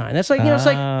first kind. That's like it's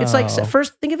like Oh.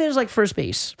 first. Think of it as like first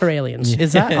base for aliens.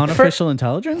 Is that unofficial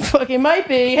intelligence? Fucking might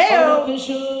be. Hey,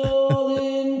 artificial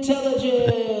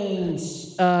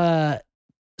intelligence.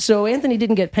 So Anthony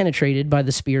didn't get penetrated by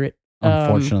the spirit.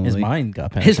 Unfortunately, His mind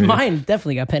got His penetrated. mind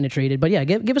definitely got penetrated. But yeah,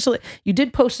 give us a. You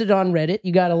did post it on Reddit.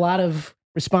 You got a lot of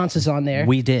responses on there.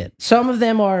 we did. Some of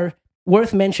them are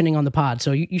worth mentioning on the pod.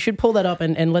 So you should pull that up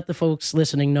and let the folks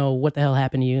listening know what the hell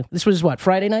happened to you. This was what,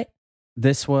 Friday night?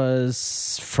 This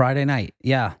was Friday night.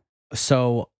 Yeah.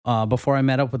 So before I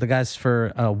met up with the guys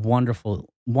for a wonderful,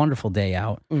 wonderful day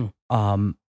out,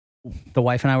 the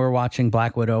wife and I were watching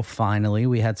Black Widow. Finally,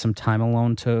 we had some time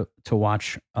alone to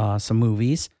watch some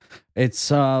movies.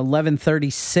 It's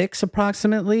 11:36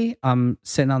 approximately. I'm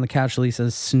sitting on the couch.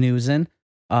 Lisa's snoozing.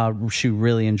 She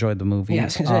really enjoyed the movie.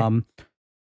 Yes,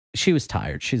 she was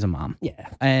tired. She's a mom. Yeah.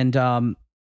 And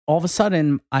all of a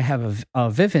sudden, I have a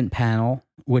Vivint panel,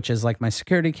 which is like my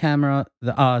security camera,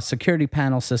 the security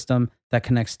panel system that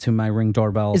connects to my Ring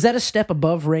doorbell. Is that a step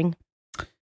above Ring?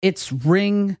 It's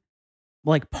Ring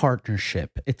like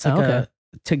partnership. It's like a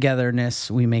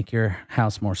togetherness. We make your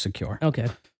house more secure. Okay.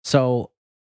 So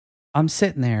I'm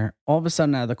sitting there. All of a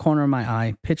sudden, out of the corner of my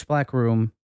eye, pitch black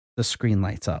room, the screen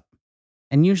lights up.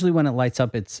 And usually when it lights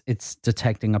up, it's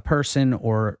detecting a person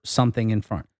or something in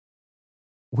front.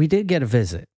 We did get a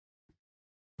visit.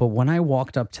 But when I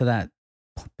walked up to that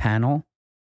panel,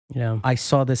 I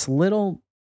saw this little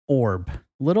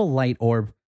light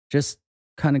orb, just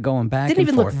kind of going back. Didn't and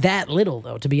even forth. look that little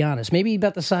though, to be honest. Maybe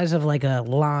about the size of like a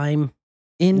lime.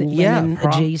 Lemon,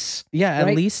 Jace. Yeah, right?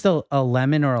 at least a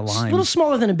lemon or a A lime. little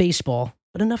smaller than a baseball,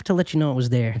 but enough to let you know it was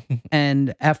there.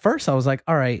 And at first, I was like,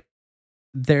 "All right,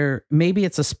 maybe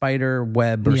it's a spider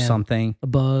web or something. A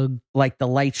bug. Like the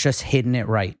light's just hitting it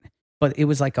right." But it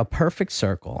was like a perfect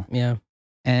circle. Yeah.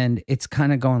 And it's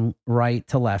kind of going right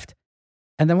to left.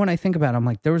 And then when I think about it, I'm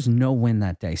like, there was no wind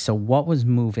that day. So what was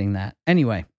moving that?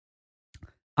 Anyway,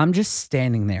 I'm just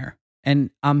standing there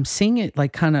and I'm seeing it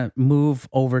like kind of move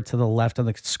over to the left of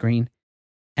the screen.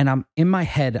 And I'm in my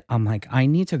head, I'm like, I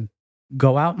need to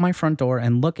go out my front door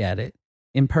and look at it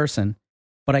in person,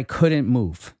 but I couldn't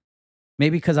move.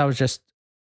 Maybe because I was just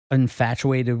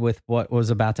infatuated with what was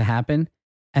about to happen.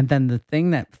 And then the thing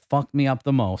that fucked me up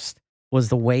the most was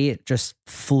the way it just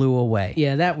flew away.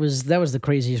 Yeah, that was the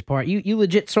craziest part. You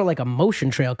legit saw like a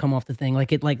motion trail come off the thing,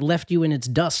 like it like left you in its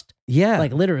dust. Yeah,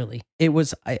 like literally.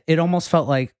 It almost felt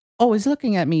like, oh, he's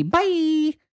looking at me.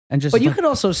 Bye. And just. But you could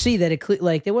also see that it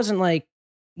like there wasn't like,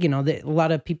 a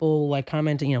lot of people like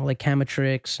commenting, like camera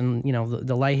tricks and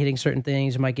the light hitting certain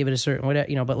things might give it a certain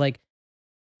whatever, but like.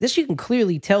 This you can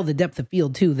clearly tell the depth of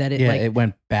field too. That it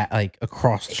went back like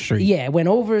across the street. Yeah, it went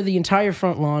over the entire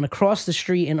front lawn, across the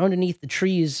street, and underneath the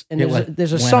trees. And there's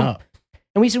a went sump. up.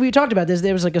 And we talked about this.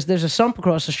 There's a sump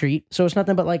across the street, so it's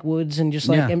nothing but like woods and just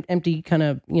like empty kind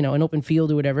of an open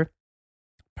field or whatever.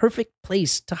 Perfect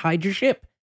place to hide your ship.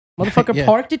 Motherfucker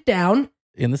parked it down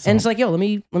in the sump. and it's like, yo, let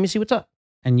me see what's up.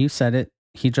 And you said it.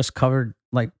 He just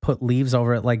put leaves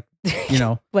over it, like.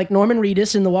 Like Norman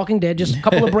Reedus in The Walking Dead, just a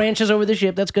couple of branches over the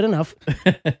ship. That's good enough.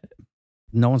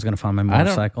 No one's going to find my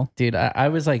motorcycle. Dude, I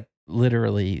was like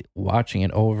literally watching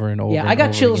it over and over. Yeah, I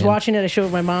got chills watching it. I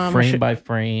showed my mom. Frame by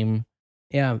frame.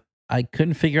 Yeah. I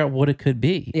couldn't figure out what it could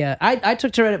be. Yeah, I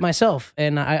took to Reddit myself,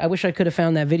 and I wish I could have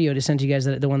found that video to send to you guys,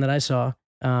 the one that I saw.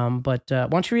 But why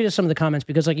don't you read us some of the comments?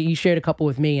 Because like you shared a couple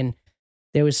with me, and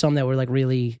there was some that were like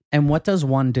really. And what does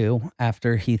one do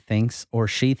after he thinks or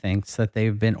she thinks that they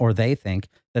think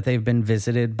that they've been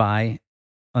visited by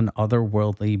an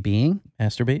otherworldly being?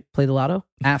 Masturbate? Play the lotto?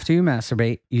 After you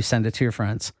masturbate, you send it to your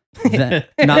friends. Not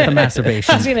the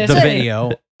masturbation, the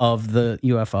video of the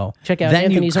UFO. Check out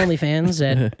Anthony's OnlyFans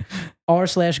at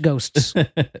r/ghosts.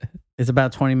 It's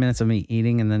about 20 minutes of me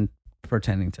eating and then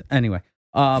pretending to. Anyway,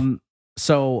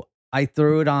 so I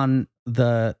threw it on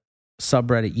the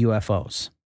subreddit UFOs.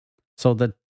 So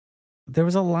there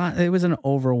was a lot. It was an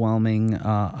overwhelming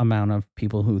amount of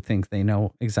people who think they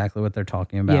know exactly what they're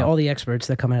talking about. Yeah, all the experts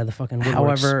that come out of the fucking woodworks.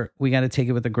 However, we got to take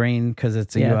it with a grain because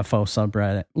it's a UFO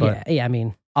subreddit. But yeah. I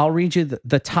mean, I'll read you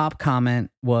the top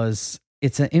comment was,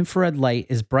 it's an infrared light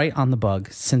is bright on the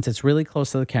bug since it's really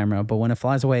close to the camera, but when it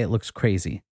flies away, it looks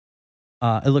crazy.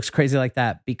 It looks crazy like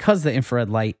that because the infrared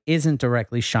light isn't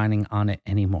directly shining on it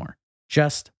anymore.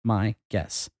 Just my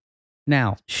guess.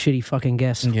 Now, shitty fucking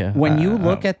guess. Yeah. When you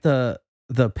look at the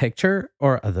picture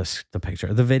or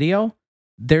the video,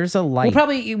 there's a light.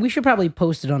 We should probably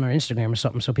post it on our Instagram or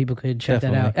something so people could check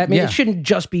that out. I mean, it shouldn't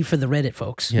just be for the Reddit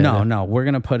folks. Yeah, no, we're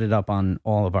gonna put it up on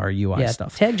all of our UI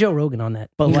stuff. Tag Joe Rogan on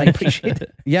that. But like, appreciate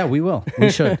it. Yeah, we will.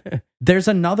 We should. There's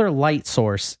another light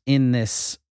source in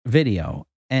this video,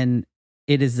 and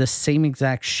it is the same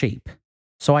exact shape.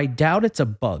 So I doubt it's a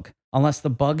bug, unless the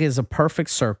bug is a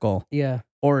perfect circle. Yeah.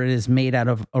 Or it is made out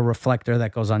of a reflector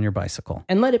that goes on your bicycle.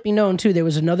 And let it be known, too, there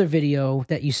was another video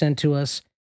that you sent to us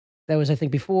that was, I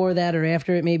think, before that or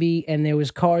after it, maybe, and there was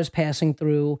cars passing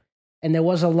through, and there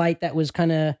was a light that was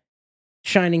kind of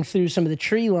shining through some of the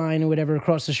tree line or whatever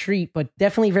across the street, but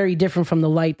definitely very different from the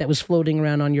light that was floating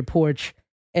around on your porch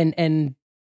and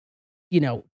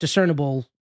discernible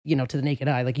to the naked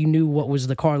eye. Like you knew what was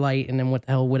the car light and then what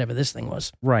the hell, whatever this thing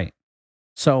was. Right.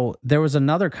 So there was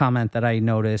another comment that I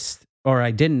noticed, or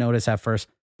I didn't notice at first,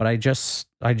 but I just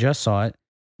saw it.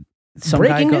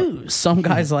 Breaking news. Some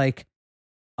guy's like,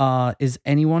 is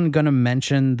anyone going to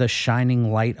mention the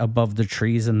shining light above the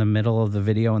trees in the middle of the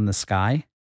video in the sky?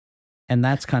 And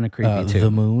that's kind of creepy too.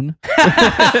 The moon.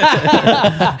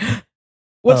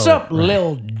 What's up,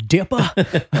 Lil Dipper?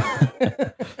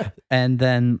 And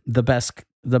then the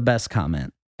best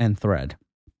comment and thread,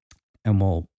 and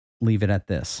we'll leave it at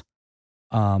this.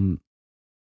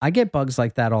 I get bugs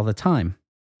like that all the time.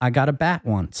 I got a bat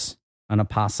once, an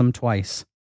opossum twice.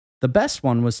 The best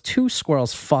one was 2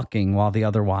 squirrels fucking while the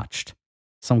other watched.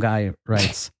 Some guy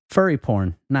writes, furry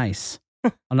porn, nice.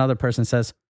 Another person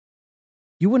says,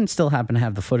 you wouldn't still happen to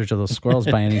have the footage of those squirrels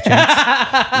by any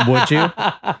chance, would you?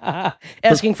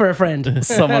 Asking for a friend.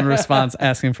 Someone responds,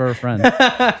 asking for a friend.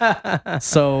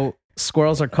 So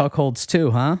squirrels are cuckolds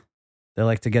too, huh? They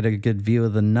like to get a good view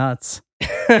of the nuts.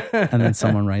 And then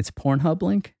someone writes, Pornhub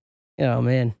link. Oh,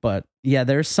 man. But yeah,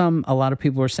 there's a lot of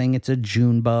people are saying it's a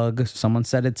June bug. Someone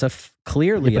said it's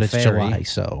clearly but a it's fairy. July,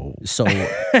 So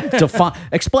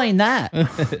explain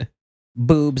that.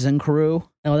 Boobs and crew.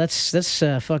 Oh, that's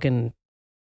fucking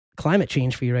climate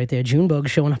change for you right there. June bug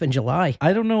showing up in July.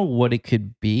 I don't know what it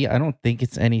could be. I don't think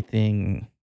it's anything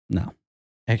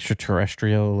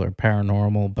extraterrestrial or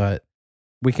paranormal, but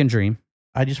we can dream.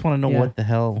 I just want to know what the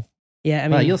hell. Yeah, I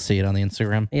mean, you'll see it on the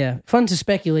Instagram. Yeah, fun to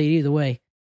speculate either way.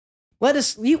 Why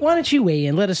don't you weigh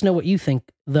in? Let us know what you think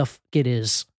the fuck it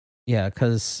is. Yeah,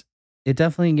 because it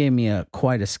definitely gave me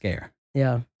quite a scare.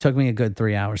 Yeah, took me a good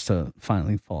 3 hours to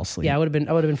finally fall asleep. Yeah, I would have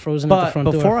been frozen at the front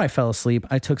door. But before I fell asleep,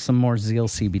 I took some more Zeal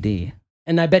CBD,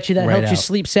 and I bet you that helped you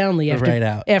sleep soundly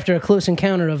after a close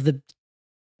encounter of the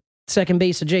second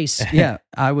base of Jace. Yeah,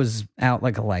 I was out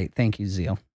like a light. Thank you,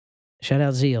 Zeal. Shout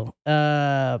out Zeal.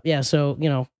 Yeah, so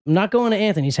I'm not going to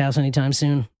Anthony's house anytime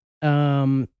soon.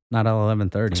 Not at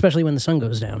 11:30, especially when the sun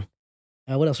goes down.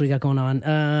 What else we got going on?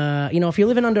 If you're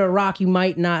living under a rock, you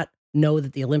might not know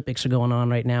that the Olympics are going on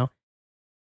right now.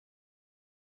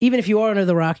 Even if you are under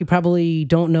the rock, you probably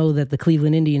don't know that the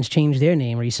Cleveland Indians changed their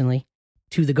name recently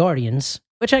to the Guardians,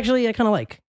 which actually I kind of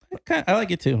like. I like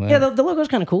it too, man. Yeah, the logo's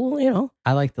kind of cool,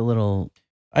 I like the little...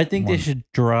 I think they should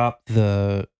drop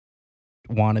the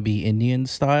wannabe Indian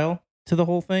style to the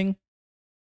whole thing.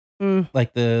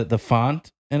 Like the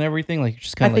font and everything, like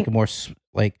just kind of like a more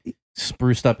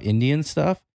spruced up Indian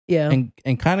stuff. Yeah.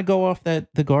 And kind of go off the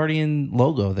Guardian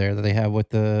logo there that they have with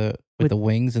the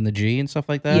wings and the G and stuff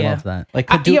like that. Yeah. I love that. Like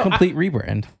could do a complete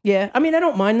rebrand. Yeah. I mean, I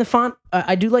don't mind the font.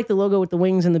 I do like the logo with the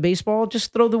wings and the baseball.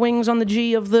 Just throw the wings on the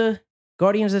G of the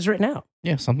Guardians that's written out.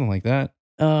 Yeah, something like that.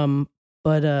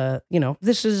 But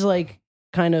this is like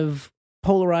kind of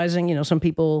polarizing. Some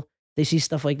people, they see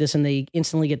stuff like this and they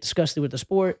instantly get disgusted with the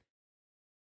sport.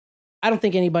 I don't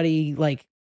think anybody really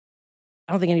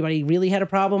had a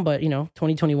problem, but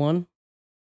 2021.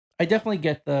 I definitely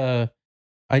get the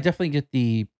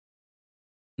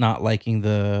not liking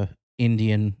the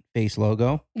Indian face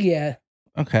logo. Yeah.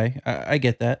 Okay, I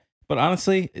get that. But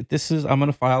honestly, I'm going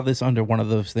to file this under one of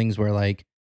those things where, like,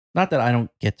 not that I don't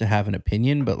get to have an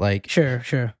opinion, but like, sure.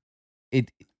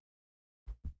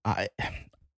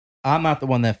 I'm not the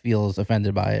one that feels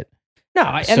offended by it. No,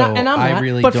 I'm not.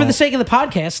 Really but for the sake of the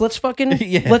podcast, let's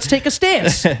let's take a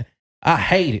stance. I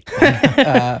hate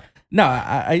it. No,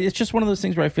 it's just one of those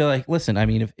things where I feel like, listen, I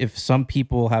mean, if some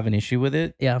people have an issue with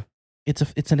it, yeah,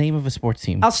 it's a name of a sports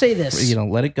team. I'll say this,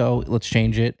 let it go. Let's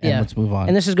change it and let's move on.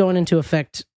 And this is going into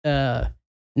effect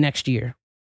next year.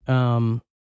 So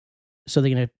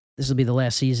this will be the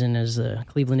last season as the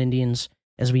Cleveland Indians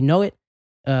as we know it,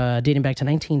 dating back to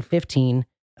 1915.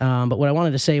 But what I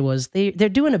wanted to say was they're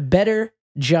doing a better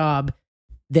job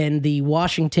than the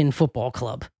Washington Football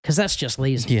Club, because that's just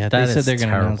lazy. Yeah, they said they're going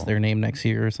to announce their name next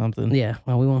year or something. Yeah,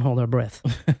 well, we won't hold our breath.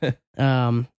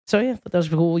 So yeah, that was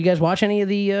cool. You guys watch any of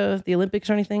the Olympics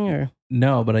or anything? Or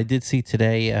no, but I did see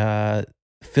today.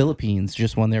 Philippines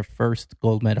just won their first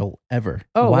gold medal ever.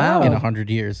 Oh wow! In 100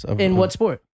 years. In what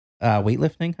sport?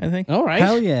 Weightlifting, I think. All right.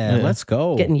 Hell yeah, let's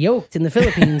go. Getting yoked in the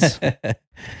Philippines.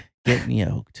 Getting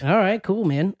yoked. All right, cool,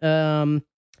 man.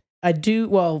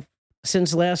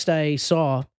 Since last I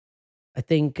saw, I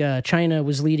think China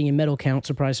was leading in medal count.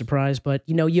 Surprise, surprise. But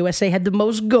USA had the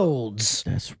most golds.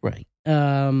 That's right.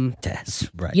 That's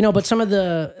right. But some of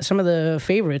the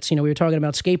favorites. We were talking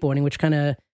about skateboarding, which kind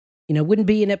of wouldn't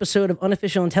be an episode of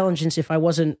Unofficial Intelligence if I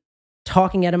wasn't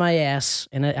talking out of my ass.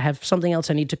 And I have something else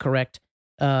I need to correct.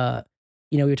 We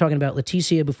were talking about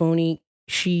Leticia Buffoni.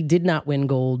 she did not win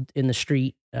gold in the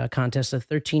street contest. A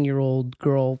 13-year-old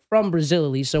girl from Brazil,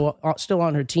 at least, so still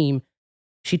on her team.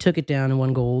 She took it down and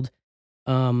won gold.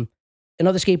 Another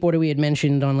skateboarder we had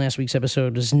mentioned on last week's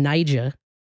episode was Nyjah.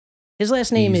 His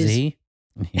last name Easy.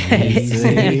 His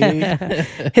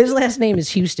last name is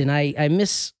Houston. I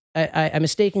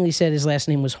mistakenly said his last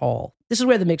name was Hall. This is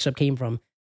where the mix-up came from.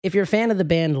 If you're a fan of the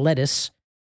band Lettuce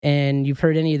and you've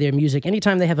heard any of their music,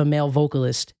 anytime they have a male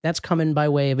vocalist, that's coming by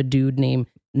way of a dude named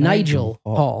Nigel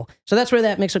Hall. So that's where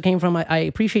that mix-up came from. I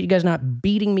appreciate you guys not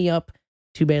beating me up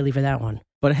too badly for that one.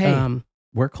 But hey,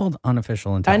 we're called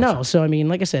Unofficial Intelligence. I know. So, I mean,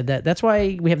 like I said, that's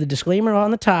why we have the disclaimer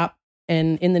on the top,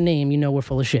 and in the name, we're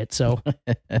full of shit. So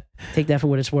take that for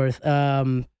what it's worth.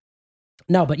 No,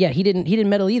 but yeah, he didn't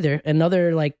medal either.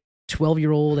 Another like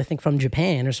 12-year-old, I think from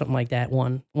Japan or something like that,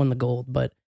 won the gold.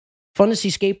 But fun to see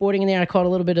skateboarding in there. I caught a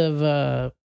little bit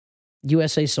of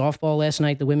USA softball last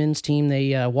night. The women's team,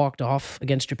 they walked off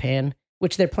against Japan,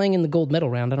 which they're playing in the gold medal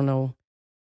round. I don't know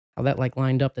how that like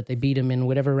lined up that they beat them in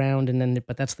whatever round,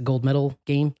 but that's the gold medal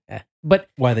game. But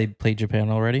why they played Japan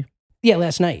already? Yeah,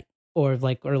 last night or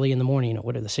like early in the morning,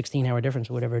 whatever, the 16-hour difference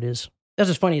or whatever it is. That's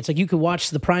just funny. It's like you could watch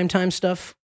the primetime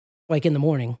stuff like in the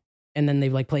morning, and then they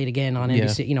like play it again on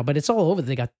NBC. But it's all over.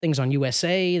 They got things on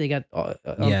USA. They got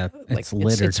it's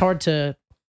littered. It's hard to.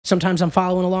 Sometimes I'm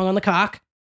following along on the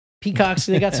Peacocks.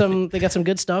 They got some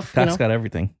good stuff. Cock's got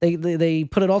everything. They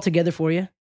put it all together for you.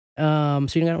 So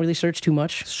you don't really search too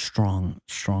much. Strong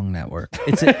network.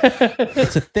 It's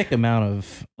a thick amount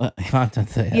of content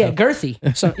they have. Yeah, girthy.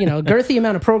 So girthy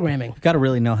amount of programming. Got to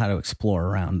really know how to explore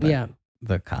around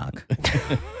the cock.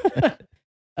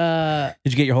 Did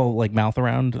you get your whole like mouth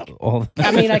around all?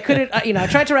 I mean, I couldn't. I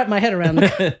tried to wrap my head around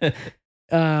it.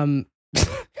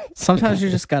 Sometimes you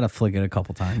just got to flick it a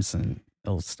couple times and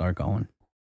it'll start going.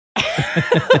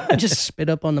 Just spit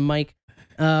up on the mic.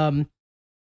 No,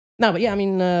 but yeah, I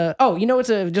mean,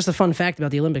 it's just a fun fact about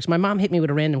the Olympics. My mom hit me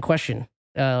with a random question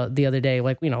the other day.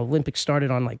 Like, Olympics started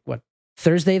on like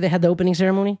Thursday? They had the opening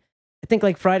ceremony. I think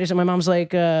like Friday. So my mom's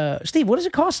like, Steve, what does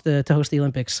it cost to host the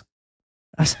Olympics?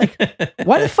 I was like,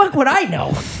 why the fuck would I know?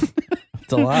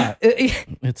 It's a lot.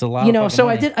 It's a lot. So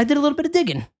money. I did a little bit of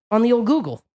digging on the old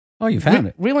Google. Oh, you found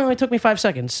it. Really only took me 5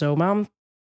 seconds. So mom,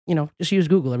 just use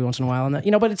Google every once in a while on that.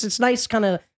 But it's nice kind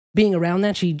of being around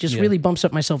that. She just really bumps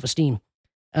up my self-esteem.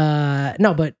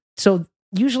 But so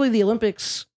usually the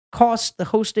Olympics cost the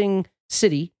hosting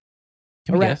city.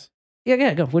 Can we guess?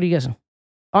 Yeah, go. What are you guessing?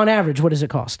 On average, what does it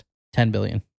cost? $10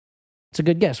 billion. It's a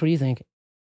good guess. What do you think?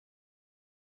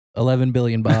 11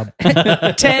 billion, Bob.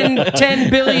 10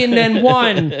 billion and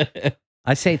one.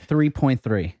 I say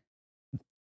 3.3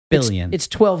 billion. It's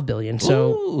 12 billion.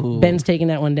 So Ooh. Ben's taking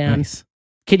that one down. Nice.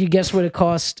 Could you guess what it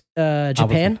cost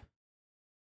Japan?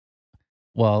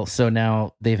 Well, so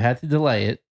now they've had to delay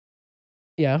it.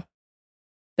 Yeah.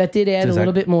 That did add a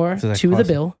little bit more to the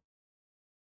bill.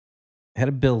 Had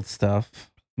to build stuff.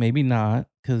 Maybe not,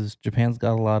 because Japan's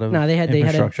got a lot of they had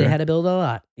to build a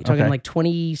lot. You're talking Okay. like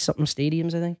 20-something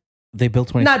stadiums, I think. They built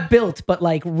 20. Not built, but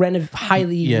like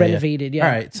highly renovated. Yeah.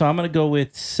 All right, so I'm going to go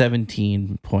with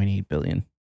 17.8 billion.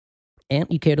 Ant,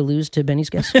 you care to lose to Benny's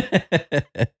guess?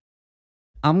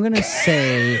 I'm going to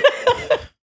say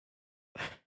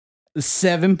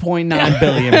 7.9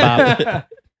 billion, Bob.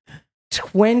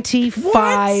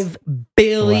 $25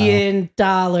 billion.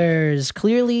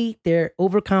 Clearly, they're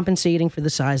overcompensating for the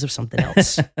size of something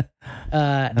else. The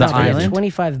island?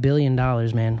 $25 billion,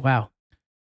 man. Wow.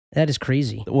 That is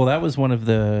crazy. Well, that was one of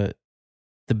the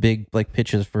big like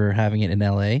pitches for having it in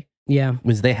LA. Yeah.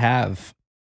 Was they have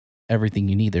everything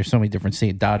you need. There's so many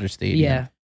different Dodger Stadium. Yeah.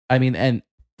 I mean, and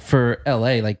for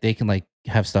LA, like they can like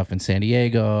have stuff in San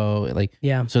Diego, like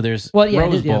Yeah. so there's Well, yeah,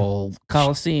 Rose Bowl,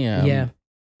 Coliseum, Yeah.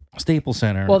 Staples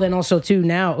Center. Well, then also too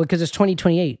now because it's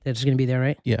 2028 that's going to be there,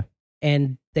 right? Yeah.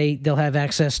 And they'll have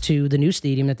access to the new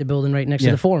stadium that they're building right next to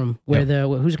Yeah. the Forum, where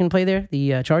who's going to play there?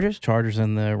 The Chargers. Chargers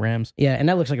and the Rams. Yeah, and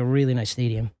that looks like a really nice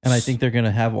stadium. And I think they're going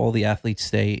to have all the athletes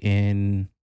stay in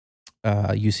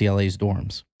UCLA's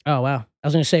dorms. Oh wow! I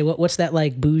was going to say, what's that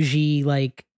like bougie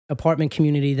like apartment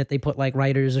community that they put like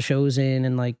writers of shows in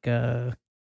and like man,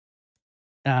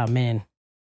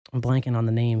 I'm blanking on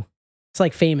the name. It's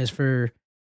like famous for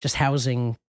just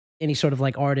housing any sort of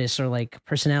like artists or like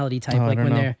personality type, Oh, I like don't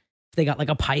when know. they got like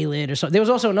a pilot or something. There was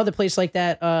also another place like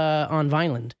that on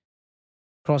Vineland,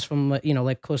 across from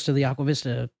like close to the Aqua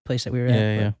Vista place that we were at.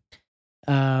 Yeah,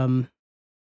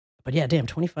 But yeah, damn,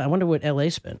 25. I wonder what LA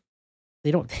spent.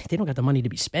 They don't got the money to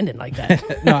be spending like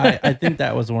that. No, I think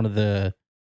that was one of the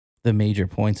major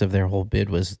points of their whole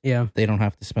bid was Yeah. they don't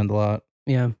have to spend a lot.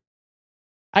 Yeah.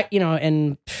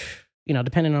 And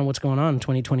depending on what's going on in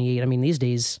 2028. I mean, these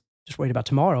days, just worried about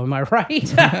tomorrow. Am I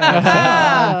right?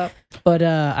 But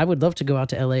I would love to go out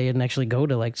to LA and actually go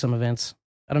to like some events.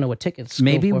 I don't know what tickets.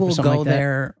 Maybe for we'll something go like that.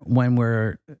 there when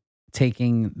we're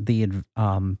taking the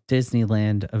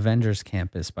Disneyland Avengers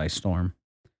Campus by storm.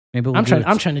 Maybe we'll I'm do trying. it-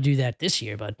 I'm trying to do that this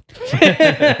year, bud.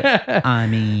 I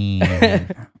mean,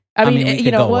 I mean, we you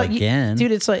could know go what, again.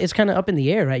 dude? It's like it's kind of up in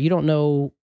the air, right? You don't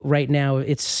know right now.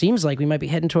 It seems like we might be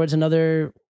heading towards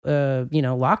another,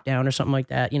 lockdown or something like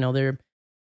that. They're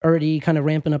already kind of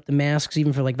ramping up the masks,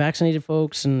 even for like vaccinated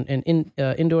folks, and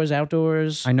indoors,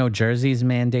 outdoors. I know Jersey's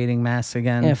mandating masks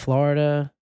again. Yeah,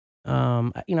 Florida.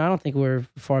 I don't think we're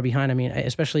far behind. I mean,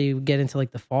 especially get into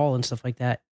like the fall and stuff like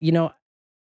that.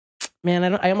 Man,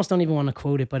 I almost don't even want to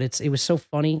quote it, but it was so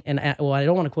funny. And I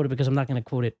don't want to quote it because I'm not going to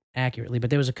quote it accurately. But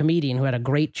there was a comedian who had a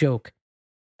great joke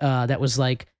that was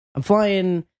like, "I'm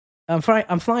flying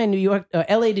New York,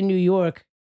 LA to New York,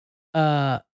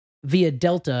 via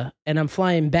Delta, and I'm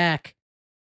flying back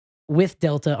with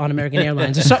Delta on American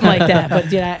Airlines," or something like that.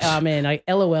 But yeah, man, I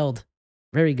LOL'd.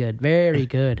 Very good, very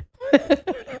good.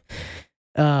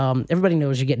 Everybody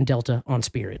knows you're getting Delta on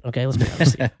Spirit. Okay, let's be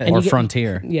honest. And or you get-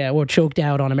 Frontier. Yeah, or choked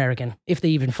out on American, if they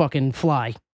even fucking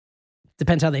fly.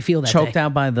 Depends how they feel that Choked day.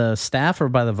 out by the staff or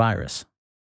by the virus?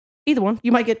 Either one.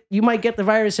 You might get the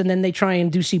virus, and then they try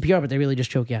and do CPR, but they really just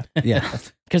choke you out Yeah.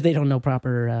 because they don't know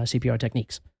proper CPR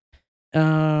techniques.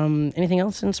 Anything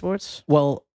else in sports?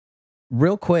 Well,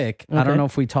 real quick, I Okay. don't know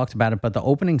if we talked about it, but the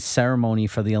opening ceremony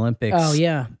for the Olympics, Oh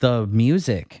yeah, the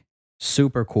music,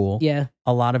 super cool. yeah.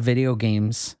 A lot of video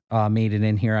games made it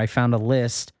in here. I found a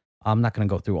list. I'm not going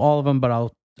to go through all of them,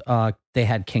 but they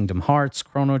had Kingdom Hearts,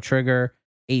 Chrono Trigger,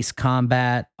 Ace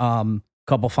Combat,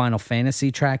 couple Final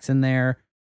Fantasy tracks in there,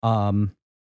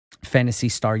 Fantasy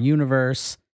Star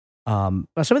Universe. Well,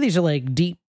 some of these are like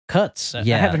deep cuts.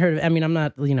 Yeah. I haven't heard of. I mean, I'm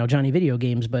not Johnny Video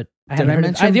Games, but I Did haven't I heard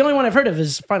mention- the only one I've heard of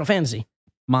is Final Fantasy.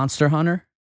 Monster Hunter.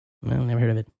 Well, never heard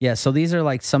of it. Yeah, so these are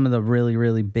like some of the really,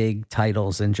 really big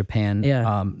titles in Japan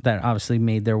Yeah. that obviously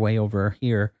made their way over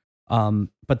here.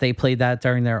 But they played that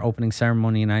during their opening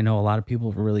ceremony, and I know a lot of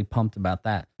people were really pumped about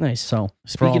that. Nice. So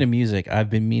Speaking of music, I've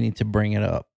been meaning to bring it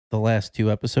up the last 2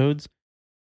 episodes.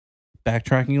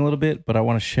 Backtracking a little bit, but I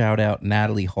want to shout out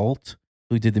Natalie Holt,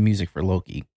 who did the music for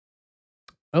Loki.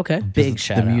 Okay. big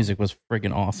shout out. The music was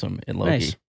friggin' awesome in Loki.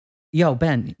 Nice. Yo,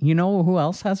 Ben, you know who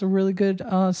else has a really good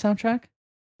soundtrack?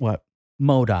 What?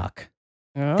 MODOK.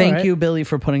 All Thank right. you, Billy,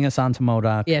 for putting us onto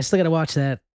MODOK. Yeah, still got to watch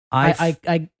that.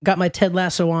 I got my Ted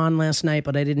Lasso on last night,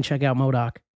 but I didn't check out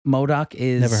MODOK. MODOK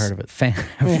is Never heard of it.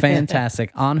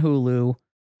 Fantastic on Hulu.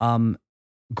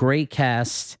 Great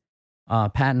cast.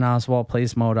 Patton Oswalt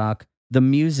plays MODOK. The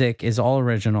music is all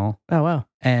original Oh wow.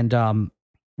 and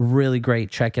really great.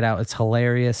 Check it out. It's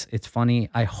hilarious. It's funny.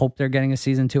 I hope they're getting a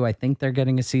season 2. I think they're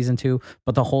getting a season 2,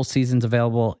 but the whole season's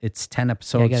available. It's 10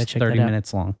 episodes, gotta check 30 that out.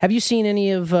 minutes long. Have you seen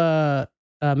any of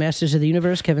Masters of the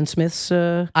Universe? Kevin Smith's.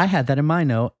 I had that in my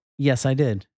note. Yes, I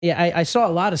did. Yeah, I saw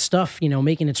a lot of stuff,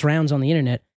 making its rounds on the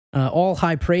internet. All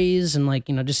high praise and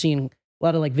just seeing a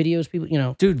lot of like videos.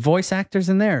 People, Dude, voice actors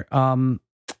in there.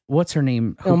 What's her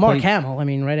name? Who Mark played- Hamill. I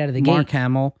mean, right out of the Mark gate,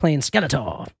 Hamill. playing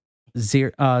Skeletor.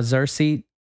 Xerxes.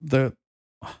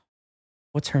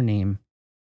 What's her name?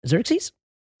 Xerxes.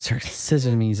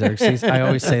 Scissor me, Xerxes. I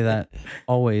always say that.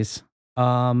 Always.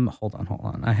 Hold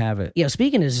on. I have it. Yeah,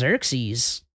 speaking of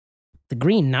Xerxes, the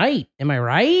Green Knight. Am I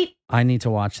right? I need to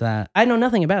watch that. I know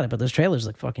nothing about it, but those trailers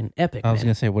look fucking epic. I was man.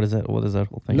 gonna say, what is that? What is that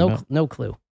whole thing no, about? no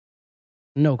clue.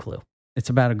 No clue. It's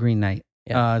about a Green Knight.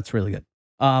 Yeah. It's really good.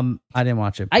 I didn't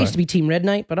watch it. I used to be Team Red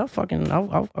Knight, but I'll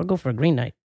go for a Green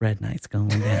Knight. Red Knight's going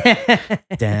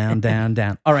down,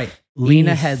 down. All right,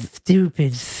 Lena You Head.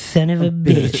 stupid son of a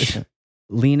bitch.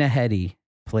 Lena Headey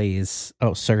plays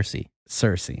Oh, Cersei.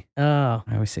 Cersei. Oh,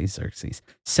 I always say Xerxes.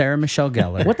 Sarah Michelle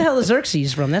Gellar. what the hell is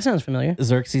Xerxes from? That sounds familiar.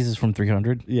 Xerxes is from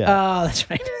 300. Yeah. Oh, that's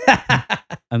right.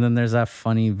 And then there's that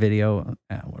funny video.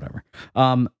 Whatever.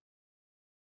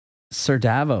 Sir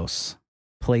Davos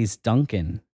plays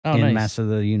Duncan Oh, in nice. Master of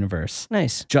the Universe.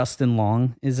 Nice, Justin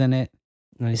Long is in it.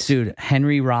 nice, Dude,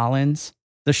 Henry Rollins.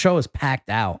 The show is packed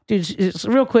out. dude. It's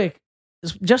real quick.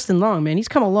 It's Justin Long, man, he's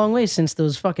come a long way since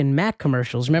those fucking Mac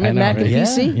commercials. Remember I know, Mac and right?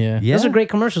 PC? Yeah. Those are great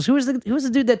commercials. Who was the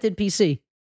dude that did PC?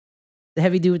 The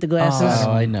heavy dude with the glasses.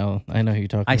 Oh, I know who you're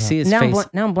talking I about. see his now, face.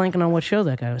 now I'm blanking on what show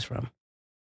that guy was from.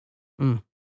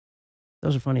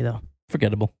 Those are funny though.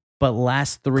 Forgettable. But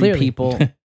last 3 Clearly. people,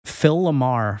 Phil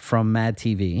Lamar from Mad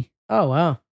TV, Oh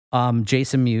wow,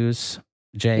 Jason Mewes,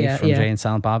 Jay Yeah, from yeah. Jay and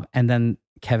Silent Bob, and then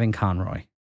Kevin Conroy,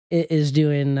 it is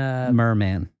doing.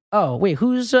 Merman. Oh wait,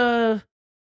 who's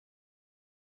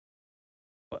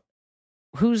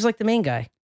who's like the main guy?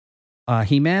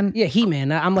 He-Man. Yeah,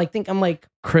 He-Man. I'm like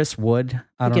Chris Wood.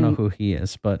 I don't know Thinking- who he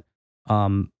is, but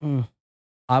Mm.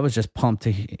 I was just pumped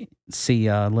to see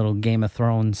a little Game of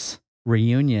Thrones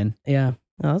reunion. yeah.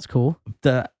 Oh, that's cool.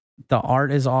 The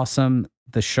art is awesome.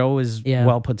 The show is Yeah.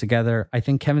 well put together. I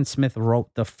think Kevin Smith wrote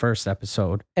the first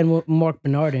episode. And Mark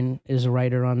Bernardin is a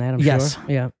writer on that, I'm Yes. sure.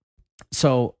 Yeah.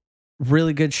 So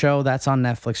really good show. That's on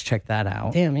Netflix. Check that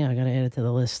out. Damn, yeah, I gotta add it to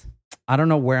the list. I don't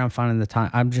know where I'm finding the time.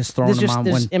 I'm just throwing them on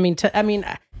when.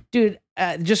 Dude,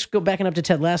 just backing up to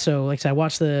Ted Lasso. Like I said, I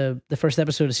watched the first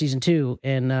episode of season 2,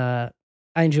 and I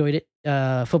enjoyed it.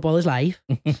 Football is life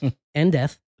and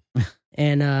death,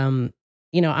 and I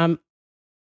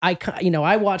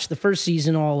watched the first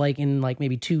season all like in like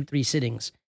maybe 2-3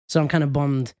 sittings. So I'm kind of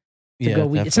bummed to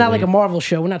go. It's not like a Marvel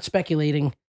show. We're not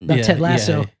speculating about Ted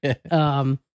Lasso. Yeah.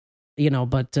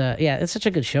 But it's such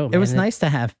a good show. Man. It was nice to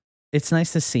have. It's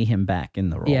nice to see him back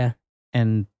in the role. Yeah,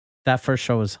 And that first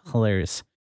show was hilarious.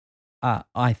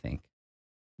 I think.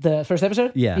 the first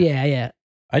episode. Yeah. yeah.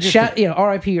 I just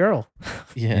R.I.P. Earl.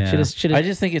 yeah. Yeah. Should I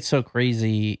just think it's so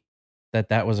crazy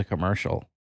that was a commercial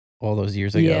all those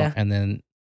years ago, Yeah. and then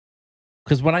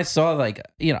because when I saw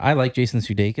I like Jason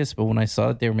Sudeikis, but when I saw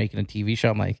that they were making a TV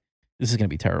show, I'm like, this is gonna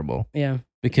be terrible. Yeah.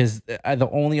 Because the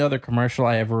only other commercial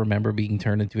I ever remember being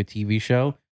turned into a TV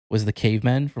show was the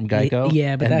Cavemen from Geico.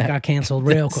 Yeah, but And that got canceled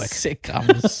real that quick.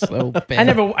 Sitcom was so bad. I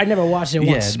never watched it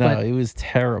once, Yeah, no, but it was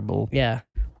terrible. yeah.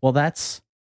 Well, that's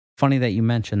funny that you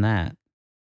mentioned that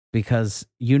because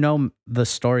you know the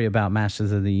story about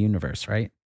Masters of the Universe, right?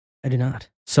 I do not.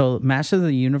 So Masters of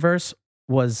the Universe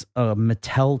was a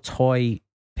Mattel toy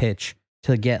pitch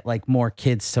to get like more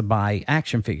kids to buy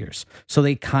action figures. So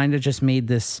they kind of just made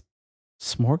this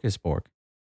smorgasbord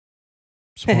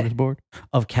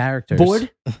of characters.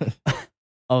 Bored?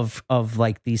 of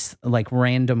like these like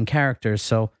random characters.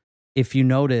 So if you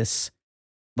notice,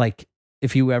 like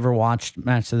if you ever watched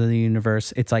Masters of the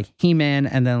Universe, it's like He-Man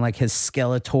and then like his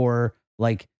Skeletor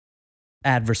like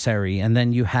adversary, and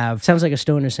then you have Sounds like a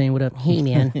stoner saying, "What up,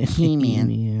 He-Man? He-Man.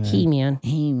 He-Man."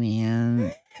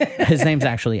 He-Man. His name's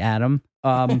actually Adam.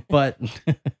 But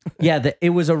yeah, it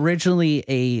was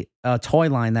originally a toy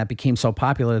line that became so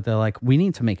popular. They're like, we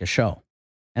need to make a show,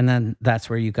 and then that's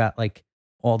where you got like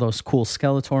all those cool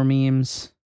Skeletor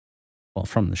memes. Well,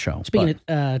 from the show. Speaking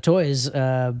of toys,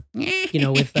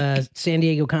 with San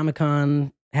Diego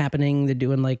Comic-Con happening, they're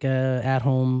doing like a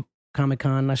at-home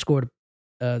Comic-Con. I scored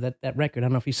that record. I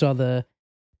don't know if you saw the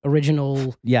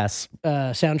original yes,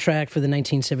 soundtrack for the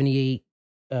 1978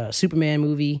 Superman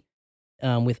movie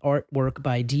with artwork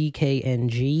by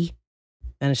DKNG.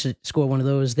 Managed to score one of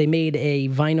those. They made a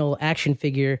vinyl action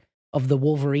figure of the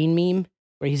Wolverine meme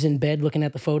where he's in bed looking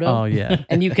at the photo. oh yeah,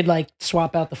 And you could like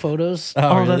swap out the photos.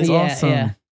 Oh, oh that's really? awesome.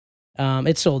 Yeah.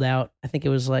 It sold out. I think it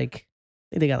was like,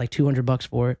 they got like $200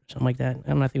 for it, something like that. I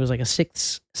don't know. I think it was like a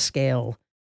 6th scale,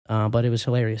 but it was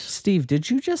hilarious. Steve,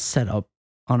 did you just set up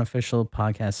Unofficial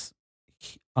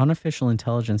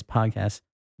Intelligence Podcast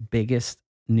biggest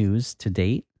news to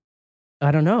date?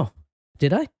 I don't know.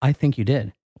 Did I? I think you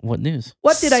did. What news?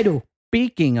 What did I do?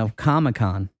 Speaking of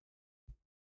Comic-Con,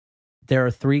 there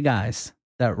are 3 guys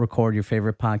that record your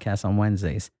favorite podcast on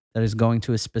Wednesdays that is going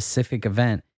to a specific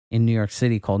event in New York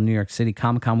City called New York City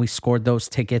Comic-Con. We scored those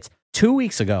tickets 2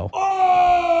 weeks ago.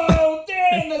 Oh,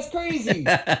 damn, that's crazy.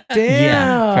 Damn.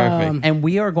 Yeah, perfect. And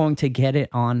we are going to get it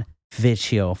on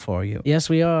video for you, Yes,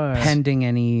 we are. pending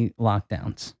any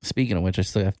lockdowns. Speaking of which, I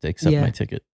still have to accept Yeah. my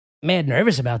ticket. Mad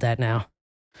nervous about that now.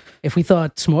 If we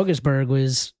thought Smorgasburg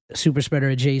was super spreader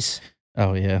at Jace,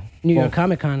 Oh yeah. New York Well,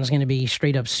 Comic Con is going to be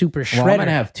straight up super shredder. well, I'm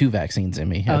gonna have 2 vaccines in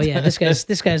me. Oh yeah, this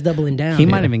guy's doubling down. He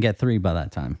might even get 3 by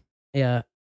that time. Yeah,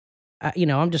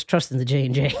 I'm just trusting the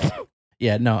J&J.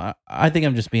 Yeah, no, I think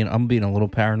I'm being a little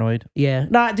paranoid. Yeah,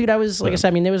 nah, dude. I was like I Yeah. said.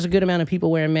 I mean, there was a good amount of people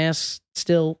wearing masks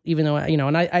still, even though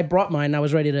and I brought mine. And I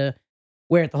was ready to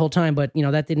wear it the whole time, but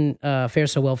that didn't fare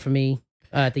so well for me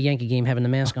at the Yankee game having the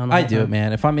mask on. the I whole do time. it,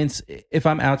 man. If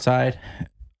I'm outside,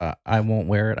 I won't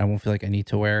wear it. I won't feel like I need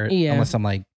to wear it Yeah. unless I'm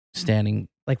like standing.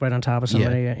 Like right on top of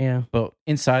somebody. Yeah. But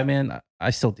inside, man,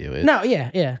 I still do it. No.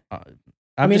 Yeah.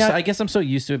 I guess I'm so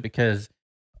used to it because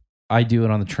I do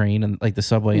it on the train and like the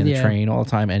subway and the Yeah. train all the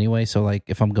time anyway. So like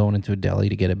if I'm going into a deli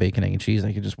to get a bacon, egg, and cheese,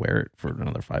 I could just wear it for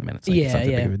another 5 minutes. Like, it's not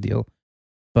that big of a deal.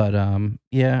 But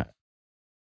yeah,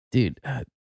 dude, it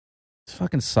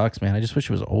fucking sucks, man. I just wish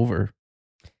it was over.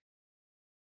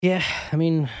 Yeah. I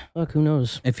mean, look, who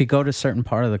knows? If you go to a certain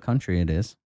part of the country, it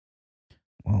is.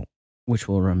 Well, Which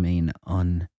will remain Are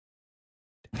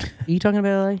you talking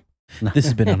about this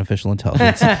has been Unofficial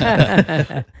Intelligence.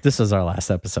 LA? This is our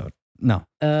last episode. No.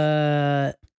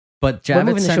 But We're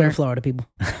moving Javits the show to Center, Florida, people.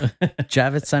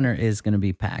 Javits Center is going to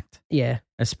be packed, Yeah.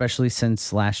 especially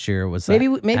since last year was Maybe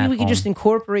at we could home. just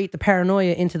incorporate the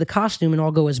paranoia into the costume and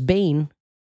all go as Bane.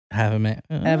 Have a man.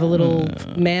 Have a little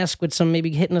mask with some,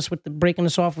 maybe hitting us with breaking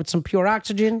us off with some pure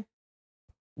oxygen.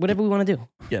 Whatever we want to do.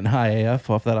 Getting high AF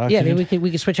off that oxygen. Yeah, maybe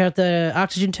we could switch out the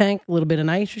oxygen tank, a little bit of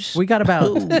nitrous. We got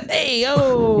about Hey,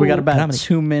 yo! we got about Comedy.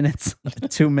 2 minutes,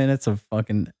 2 minutes of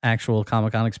fucking actual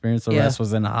Comic-Con experience. The Yeah. rest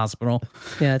was in the hospital.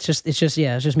 Yeah, it's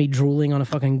just me drooling on a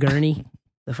fucking gurney,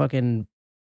 the fucking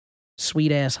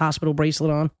sweet ass hospital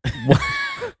bracelet on.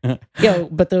 Yo,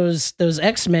 but those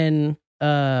X-Men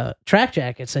track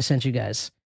jackets I sent you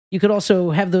guys. You could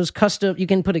also have those custom. You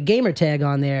can put a gamer tag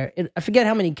on there. I forget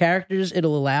how many characters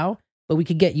it'll allow, but we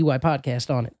could get UI Podcast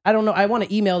on it. I don't know. I want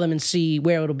to email them and see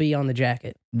where it'll be on the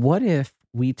jacket. What if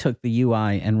we took the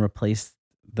UI and replaced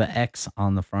the X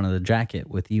on the front of the jacket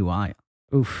with UI?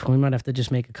 Oof, we might have to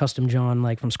just make a custom John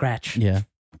like from scratch. Yeah.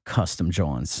 Custom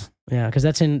Johns. Yeah,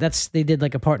 because they did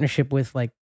like a partnership with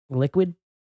like Liquid.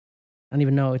 I don't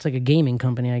even know. It's like a gaming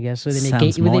company, I guess. So they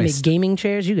Sounds make moist. gaming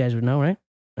chairs. You guys would know, right?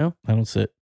 I don't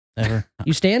sit ever.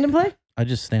 You stand and play? I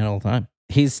just stand all the time.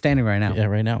 He's standing right now. Yeah,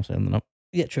 right now I'm standing up.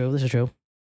 Yeah, true. This is true.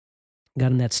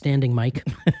 Got him that standing mic.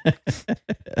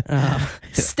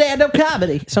 Stand up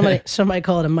comedy. Somebody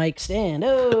call it a mic stand.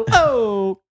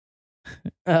 Oh.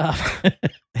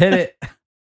 Hit it.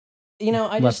 You know,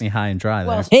 I Left just me high and dry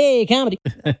there. hey, comedy.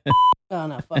 Oh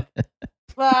no, fuck.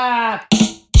 Fuck.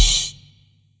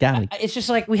 Got me. It's just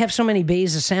like we have so many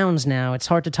bays of sounds now. It's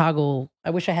hard to toggle. I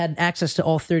wish I had access to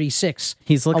all 36.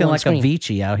 He's looking on one like screen. a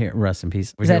Vici out here. Rest in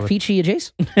peace. Is that Fichi a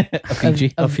Jace? a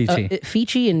Fiji? A Fiji.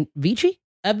 Fichi and Vici?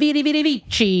 A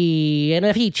Vici and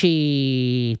a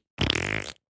Fichi.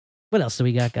 What else do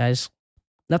we got, guys?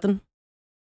 Nothing?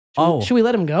 Should we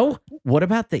let him go? What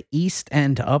about the East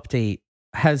End update?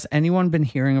 Has anyone been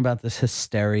hearing about this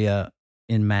hysteria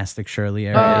in Mastic Shirley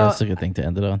area? Yeah, that's a good thing to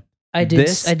end it on. I did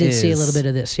This see a is- little bit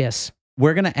of this, yes.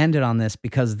 We're going to end it on this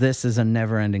because this is a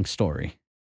never-ending story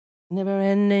Never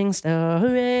ending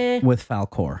story. with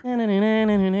Falcor.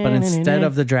 But But instead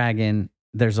of the dragon,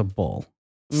 there's a bull.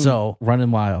 So,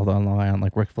 Running wild on Long Island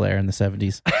like Ric Flair in the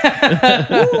 70s.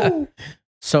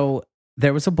 so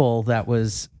there was a bull that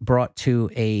was brought to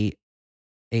a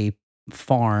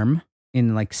farm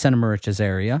in like Santa Maricia's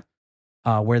area,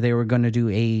 where they were going to do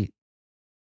a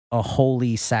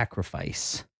holy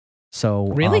sacrifice. So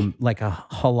Really? like a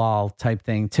halal type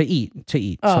thing to eat.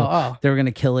 So Oh. they were going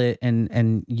to kill it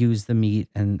and use the meat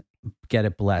and get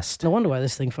it blessed. No wonder why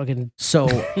this thing fucking. So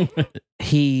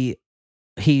he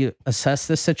assessed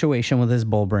the situation with his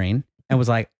bull brain and was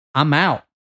like, I'm out.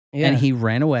 Yeah. And he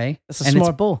ran away. That's a And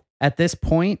smart bull. At this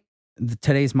point,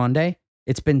 today's Monday,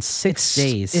 it's been 6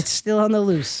 days. It's still on the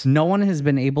loose. No one has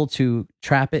been able to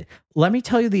trap it. Let me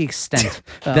tell you the extent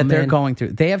Oh, that they're man. going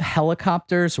through. They have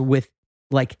helicopters with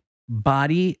like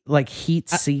body, like heat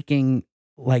seeking,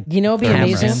 like You know, it'd be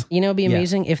cameras. amazing. You know, it'd be Yeah.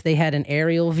 amazing if they had an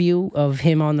aerial view of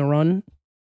him on the run,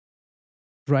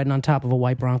 riding on top of a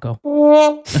white Bronco.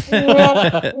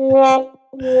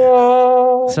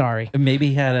 Sorry. Maybe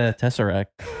he had a Tesseract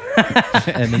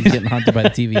and he's getting hunted by the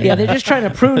TV. Yeah, they're just trying to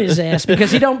prune his ass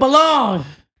because he don't belong.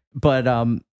 But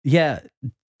yeah,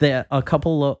 a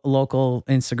couple local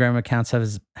Instagram accounts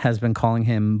has been calling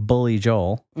him Bully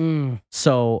Joel.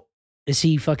 So Is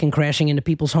he fucking crashing into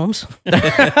people's homes?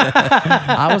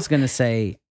 I was gonna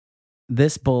say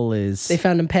this bull is They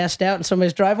found him passed out in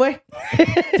somebody's driveway.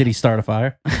 Did he start a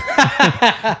fire?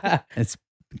 it's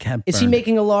kept Is he burned.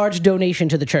 making a large donation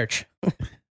to the church?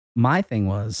 My thing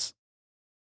was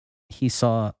he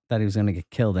saw that he was gonna get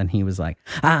killed and he was like,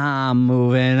 I'm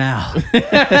moving out. Hey,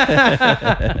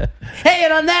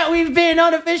 and on that, we've been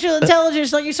Unofficial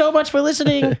Intelligence. Thank you so much for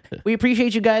listening. We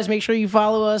appreciate you guys. Make sure you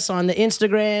follow us on the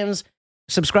Instagrams,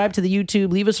 subscribe to the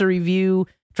YouTube, leave us a review,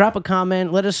 drop a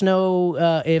comment. Let us know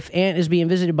if Ant is being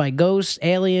visited by ghosts,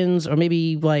 aliens, or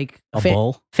maybe like A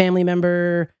bull? family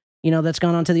member, that's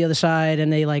gone on to the other side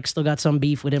and they like still got some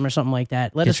beef with him or something like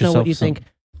that. Let Get us know what yourself you some- think.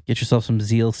 Get yourself some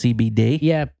Zeal CBD.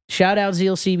 Yeah. Shout out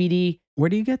Zeal CBD. Where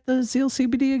do you get the Zeal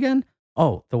CBD again?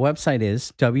 Oh, the website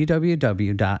is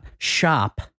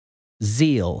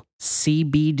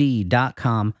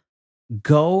www.shopzealcbd.com.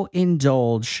 Go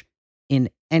indulge in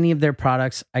any of their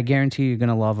products. I guarantee you're going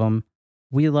to love them.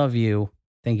 We love you.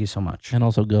 Thank you so much. And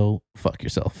also go fuck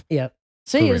yourself. Yeah.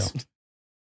 See For you.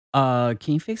 real.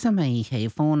 Can you fix my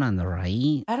headphone on the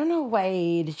right? I don't know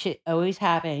why this shit always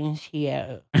happens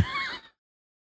here.